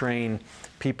to train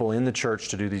people in the church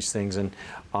to do these things. And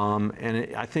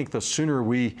I think the sooner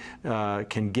we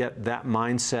can get that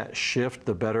mindset shift,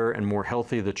 the better and more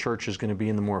healthy the church is going to be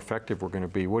and the more effective we're going to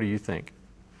be. What do you think?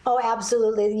 Oh,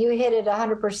 absolutely. You hit it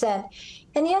 100%.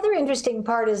 And the other interesting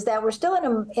part is that we're still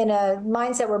in a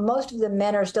mindset where most of the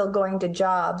men are still going to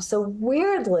jobs. So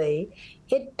weirdly,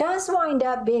 it does wind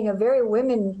up being a very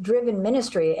women-driven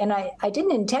ministry. And I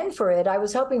didn't intend for it. I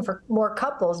was hoping for more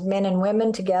couples, men and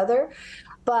women together.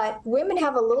 But women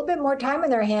have a little bit more time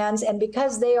in their hands, and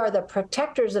because they are the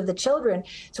protectors of the children.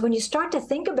 So when you start to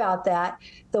think about that,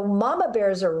 the mama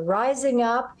bears are rising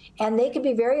up, and they can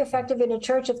be very effective in a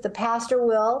church if the pastor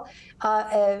will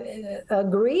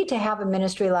agree to have a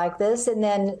ministry like this and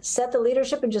then set the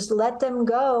leadership and just let them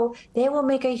go. They will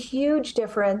make a huge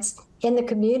difference in the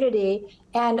community.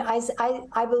 And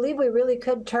I believe we really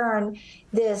could turn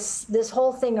this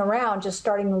whole thing around, just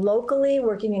starting locally,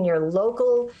 working in your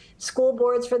local school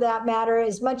boards for that matter.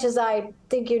 As much as I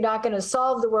think you're not going to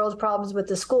solve the world's problems with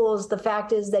the schools, the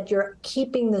fact is that you're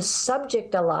keeping the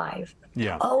subject alive.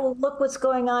 Yeah. Oh, look what's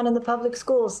going on in the public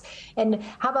schools. And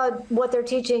how about what they're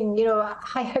teaching? You know,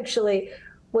 I actually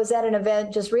was at an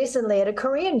event just recently at a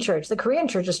Korean church. The Korean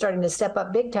church is starting to step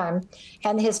up big time,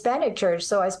 and the Hispanic church.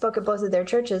 So I spoke at both of their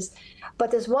churches.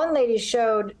 But this one lady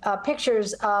showed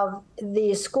pictures of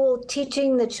the school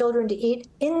teaching the children to eat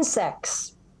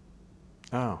insects.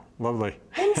 Oh, lovely.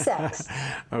 Insects.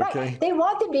 Okay. Right. They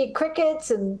want them to eat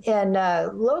crickets and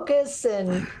locusts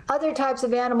and other types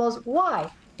of animals.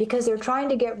 Why? Because they're trying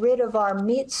to get rid of our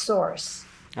meat source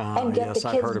and get the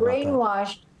kids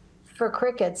brainwashed for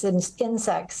crickets and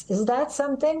insects. Is that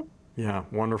something? Yeah,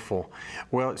 wonderful.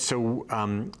 Well, so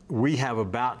we have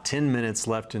about 10 minutes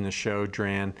left in the show,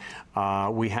 Dran.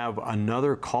 We have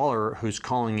another caller who's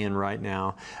calling in right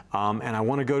now. And I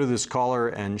want to go to this caller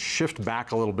and shift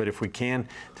back a little bit, if we can,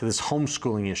 to this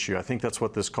homeschooling issue. I think that's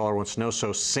what this caller wants to know.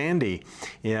 So, Sandy,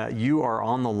 yeah, you are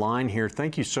on the line here.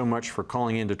 Thank you so much for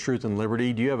calling in to Truth and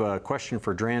Liberty. Do you have a question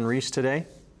for Dran Reese today?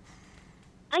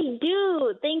 I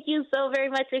do. Thank you so very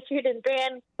much, Richard and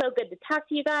Dran. So good to talk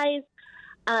to you guys.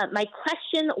 My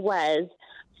question was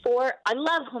I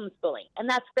love homeschooling, and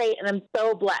that's great, and I'm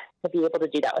so blessed to be able to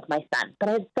do that with my son. But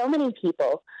I have so many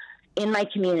people in my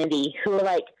community who are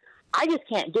like, I just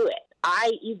can't do it.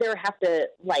 I either have to,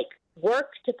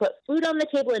 work to put food on the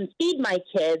table and feed my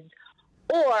kids,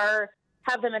 or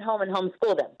have them at home and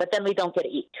homeschool them, but then we don't get to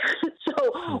eat.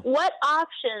 So what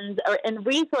options and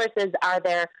resources are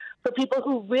there for people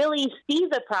who really see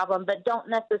the problem but don't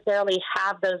necessarily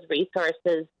have those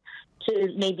resources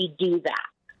to maybe do that?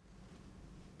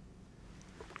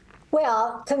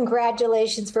 Well,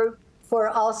 congratulations for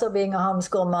also being a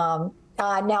homeschool mom.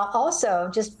 Now,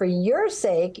 also, just for your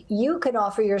sake, you can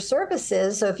offer your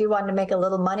services. So if you want to make a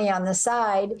little money on the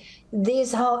side,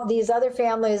 these other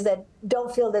families that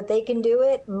don't feel that they can do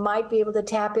it might be able to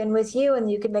tap in with you, and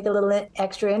you can make a little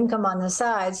extra income on the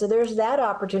side. So there's that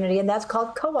opportunity, and that's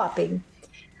called co-oping.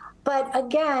 But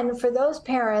again, for those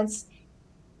parents,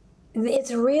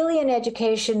 it's really an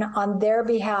education on their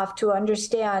behalf to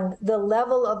understand the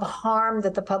level of harm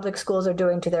that the public schools are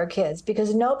doing to their kids,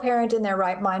 because no parent in their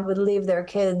right mind would leave their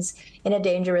kids in a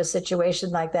dangerous situation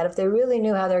like that if they really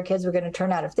knew how their kids were going to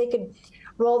turn out. If they could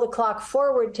roll the clock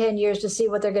forward 10 years to see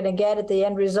what they're going to get at the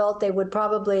end result, they would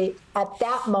probably at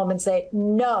that moment say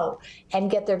no and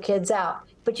get their kids out.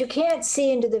 But you can't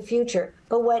see into the future.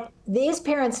 But what these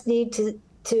parents need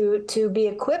to be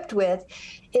equipped with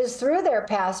is through their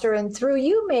pastor and through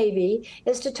you maybe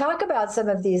is to talk about some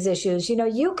of these issues. You know,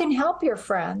 you can help your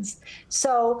friends.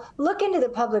 So look into the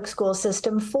public school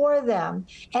system for them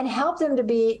and help them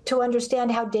to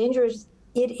understand how dangerous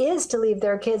it is to leave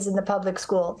their kids in the public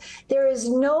school. There is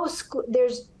no school,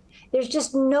 there's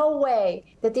just no way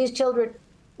that these children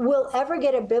will ever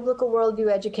get a biblical worldview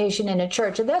education in a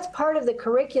church. And that's part of the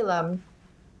curriculum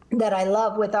that I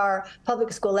love with our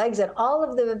public school exit. All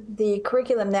of the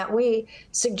curriculum that we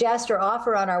suggest or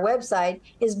offer on our website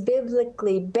is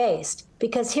biblically based,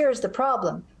 because here's the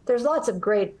problem. There's lots of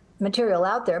great material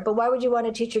out there, but why would you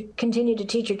want to continue to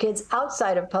teach your kids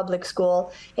outside of public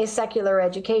school a secular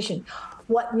education?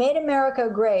 What made America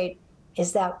great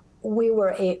is that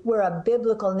we're a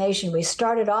biblical nation. We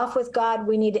started off with God.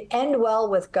 We need to end well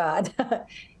with God.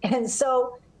 And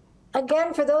so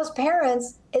again, for those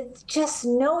parents, it's just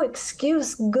no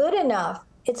excuse good enough.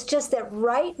 It's just that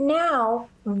right now,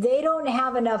 they don't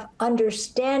have enough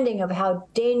understanding of how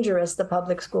dangerous the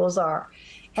public schools are.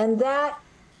 And that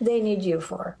they need you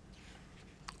for.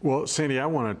 Well, Sandy, I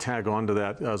want to tag on to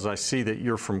that, as I see that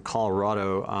you're from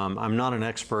Colorado. I'm not an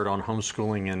expert on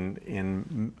homeschooling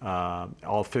in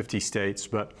all 50 states,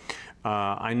 but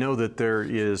I know that there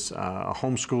is a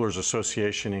homeschoolers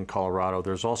association in Colorado.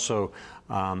 There's also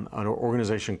an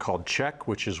organization called CHEC,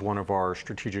 which is one of our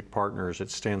strategic partners. It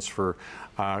stands for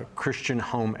Christian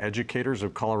Home Educators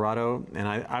of Colorado. And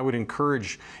I would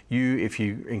encourage you, if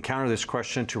you encounter this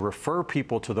question, to refer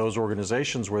people to those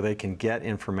organizations where they can get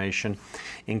information.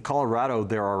 In Colorado,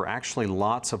 there are actually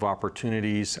lots of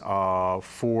opportunities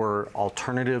for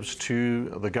alternatives to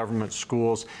the government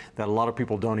schools that a lot of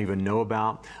people don't even know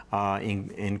about,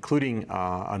 including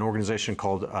an organization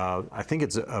called, I think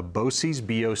it's BOCES,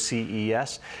 BOCES.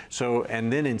 So,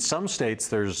 and then in some states,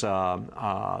 there's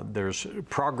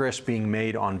progress being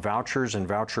made on vouchers and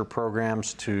voucher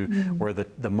programs to where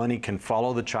the money can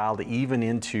follow the child even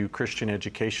into Christian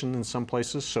education in some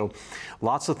places. So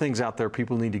lots of things out there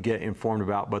people need to get informed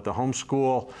about, but the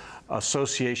homeschool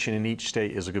association in each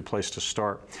state is a good place to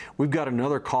start. We've got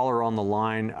another caller on the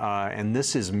line, and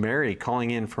this is Mary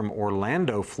calling in from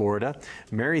Orlando, Florida.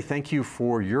 Mary, thank you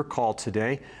for your call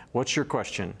today. What's your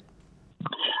question?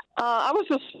 I was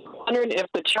just wondering if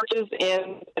the churches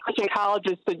and Christian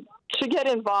colleges should get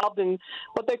involved in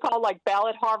what they call like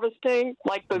ballot harvesting,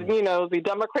 like the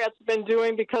Democrats have been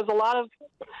doing, because a lot of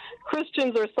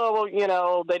Christians are so,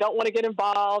 they don't want to get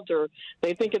involved, or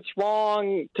they think it's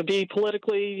wrong to be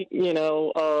politically,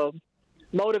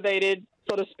 motivated,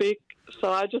 so to speak.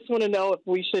 So I just want to know if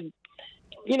we should,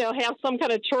 have some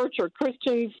kind of church or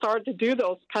Christians start to do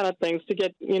those kind of things to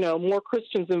get, more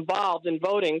Christians involved in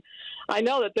voting. I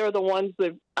know that they're the ones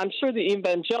that, I'm sure the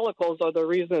evangelicals are the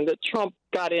reason that Trump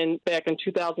got in back in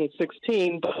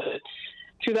 2016, but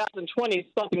 2020,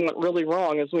 something went really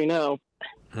wrong, as we know.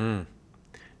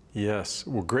 Yes.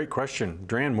 Well, great question.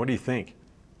 Dran, what do you think?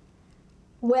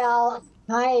 Well,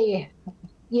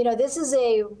 this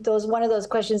is one of those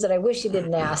questions that I wish you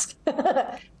didn't ask.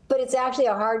 But it's actually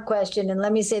a hard question. And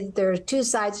let me say that there are two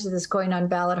sides to this coin on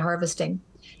ballot harvesting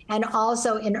and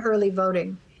also in early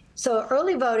voting. So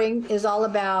early voting is all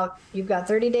about, you've got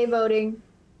 30-day voting,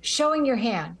 showing your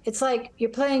hand. It's like you're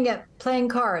playing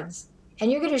cards, and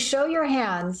you're going to show your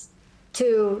hands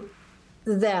to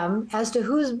them as to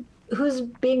who's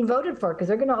being voted for, because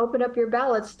they're going to open up your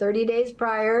ballots 30 days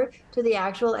prior to the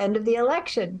actual end of the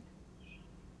election.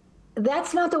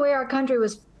 That's not the way our country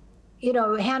was,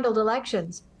 handled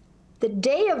elections. The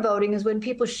day of voting is when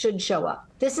people should show up.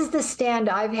 This is the stand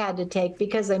I've had to take,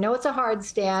 because I know it's a hard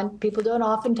stand. People don't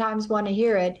oftentimes want to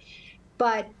hear it.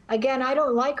 But again, I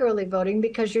don't like early voting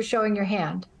because you're showing your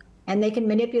hand. And they can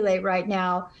manipulate right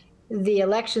now the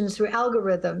elections through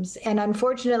algorithms. And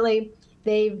unfortunately,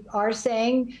 they are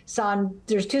saying, son,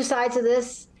 there's two sides of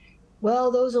this. Well,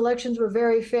 those elections were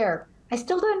very fair. I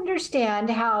still don't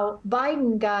understand how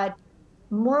Biden got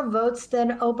more votes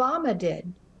than Obama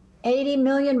did. 80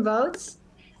 million votes.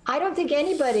 I don't think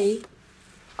anybody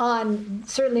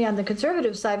certainly on the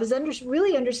conservative side is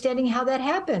really understanding how that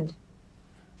happened.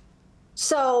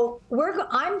 So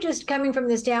I'm just coming from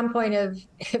the standpoint of,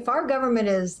 if our government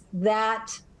is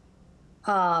that,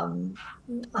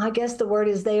 I guess the word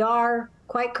is they are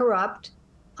quite corrupt,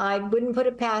 I wouldn't put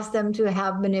it past them to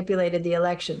have manipulated the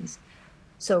elections.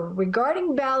 So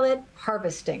regarding ballot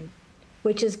harvesting,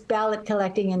 which is ballot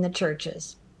collecting in the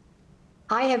churches,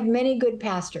 I have many good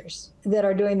pastors that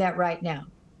are doing that right now.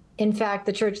 In fact,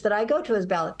 the church that I go to is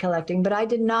ballot collecting, but I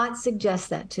did not suggest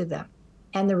that to them.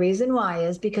 And the reason why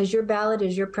is because your ballot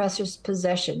is your precious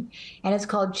possession, and it's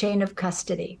called chain of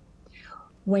custody.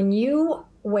 When you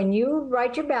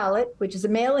write your ballot, which is a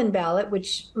mail-in ballot,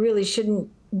 which really shouldn't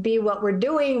be what we're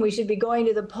doing, we should be going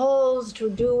to the polls to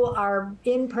do our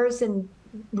in-person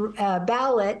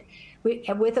ballot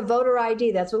with a voter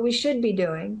ID. That's what we should be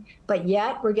doing. But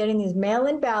yet we're getting these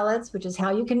mail-in ballots, which is how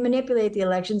you can manipulate the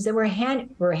elections. Then we're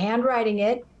handwriting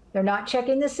it. They're not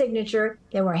checking the signature.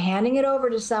 Then we're handing it over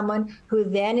to someone who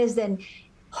then is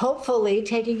hopefully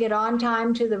taking it on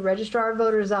time to the registrar of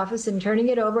voters office and turning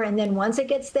it over. And then once it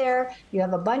gets there, you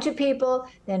have a bunch of people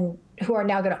then who are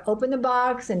now going to open the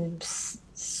box and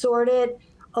sort it,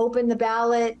 open the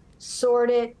ballot,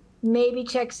 sort it, maybe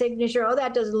check signature. Oh,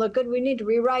 that doesn't look good. We need to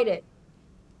rewrite it.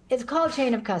 It's called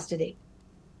chain of custody.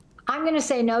 I'm going to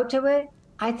say no to it.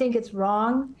 I think it's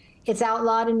wrong. It's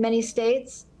outlawed in many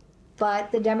states,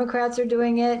 but the Democrats are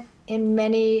doing it in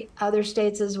many other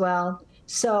states as well.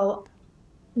 So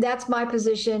that's my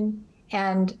position,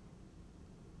 and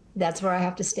that's where I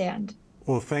have to stand.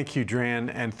 Well, thank you, Dran,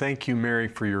 and thank you, Mary,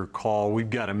 for your call. We've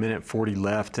got 1:40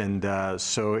 left, and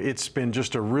so it's been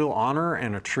just a real honor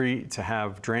and a treat to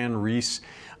have Dran Reese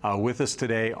with us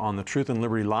today on the Truth and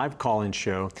Liberty live call-in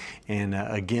show. And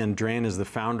again, Dran is the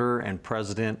founder and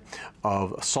president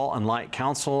of Salt and Light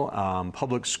Council,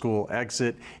 Public School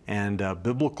Exit, and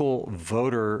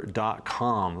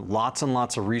biblicalvoter.com. Lots and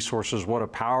lots of resources. What a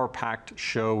power-packed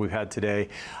show we've had today.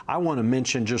 I want to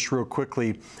mention just real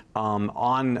quickly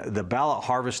on the ballot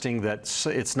harvesting that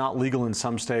it's not legal in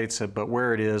some states, but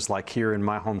where it is, like here in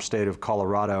my home state of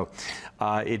Colorado,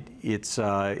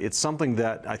 it's something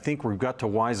that I think we've got to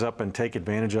wise up and take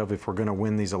advantage of. If we're going to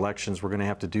win these elections, we're going to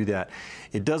have to do that.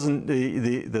 It doesn't.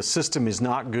 The system is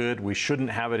not good. We shouldn't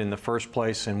have it in the first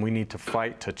place, and we need to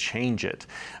fight to change it.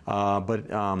 But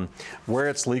where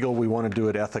it's legal, we want to do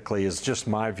it ethically. Is just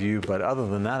my view. But other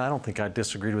than that, I don't think I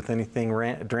disagreed with anything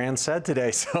Dran said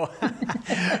today. So,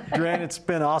 Dran, it's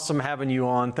been awesome having you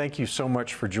on. Thank you so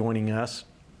much for joining us.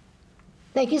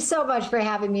 Thank you so much for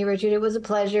having me, Richard. It was a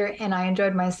pleasure, and I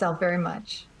enjoyed myself very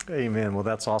much. Amen. Well,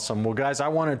 that's awesome. Well, guys, I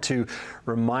wanted to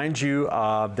remind you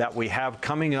that we have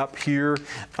coming up here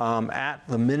at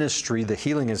the ministry, the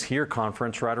Healing is Here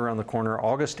conference right around the corner,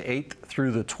 August 8th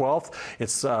through the 12th.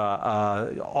 It's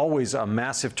always a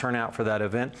massive turnout for that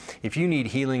event. If you need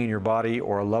healing in your body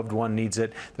or a loved one needs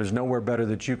it, there's nowhere better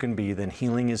that you can be than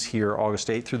Healing is Here, August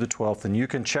 8th through the 12th. And you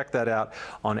can check that out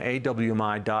on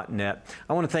awmi.net.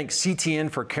 I want to thank CTN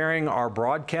for carrying our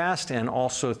broadcast, and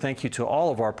also thank you to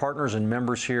all of our partners and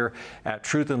members here at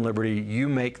Truth and Liberty. You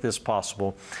make this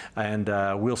possible. And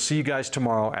we'll see you guys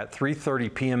tomorrow at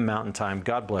 3:30 p.m. Mountain Time.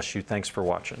 God bless you. Thanks for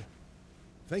watching.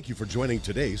 Thank you for joining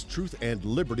today's Truth and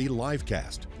Liberty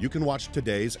livecast. You can watch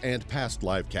today's and past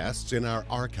livecasts in our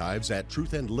archives at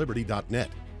truthandliberty.net.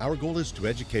 Our goal is to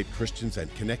educate Christians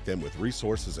and connect them with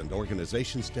resources and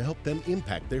organizations to help them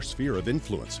impact their sphere of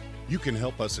influence. You can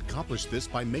help us accomplish this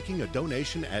by making a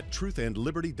donation at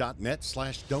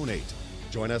truthandliberty.net/donate.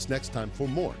 Join us next time for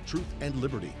more Truth and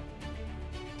Liberty.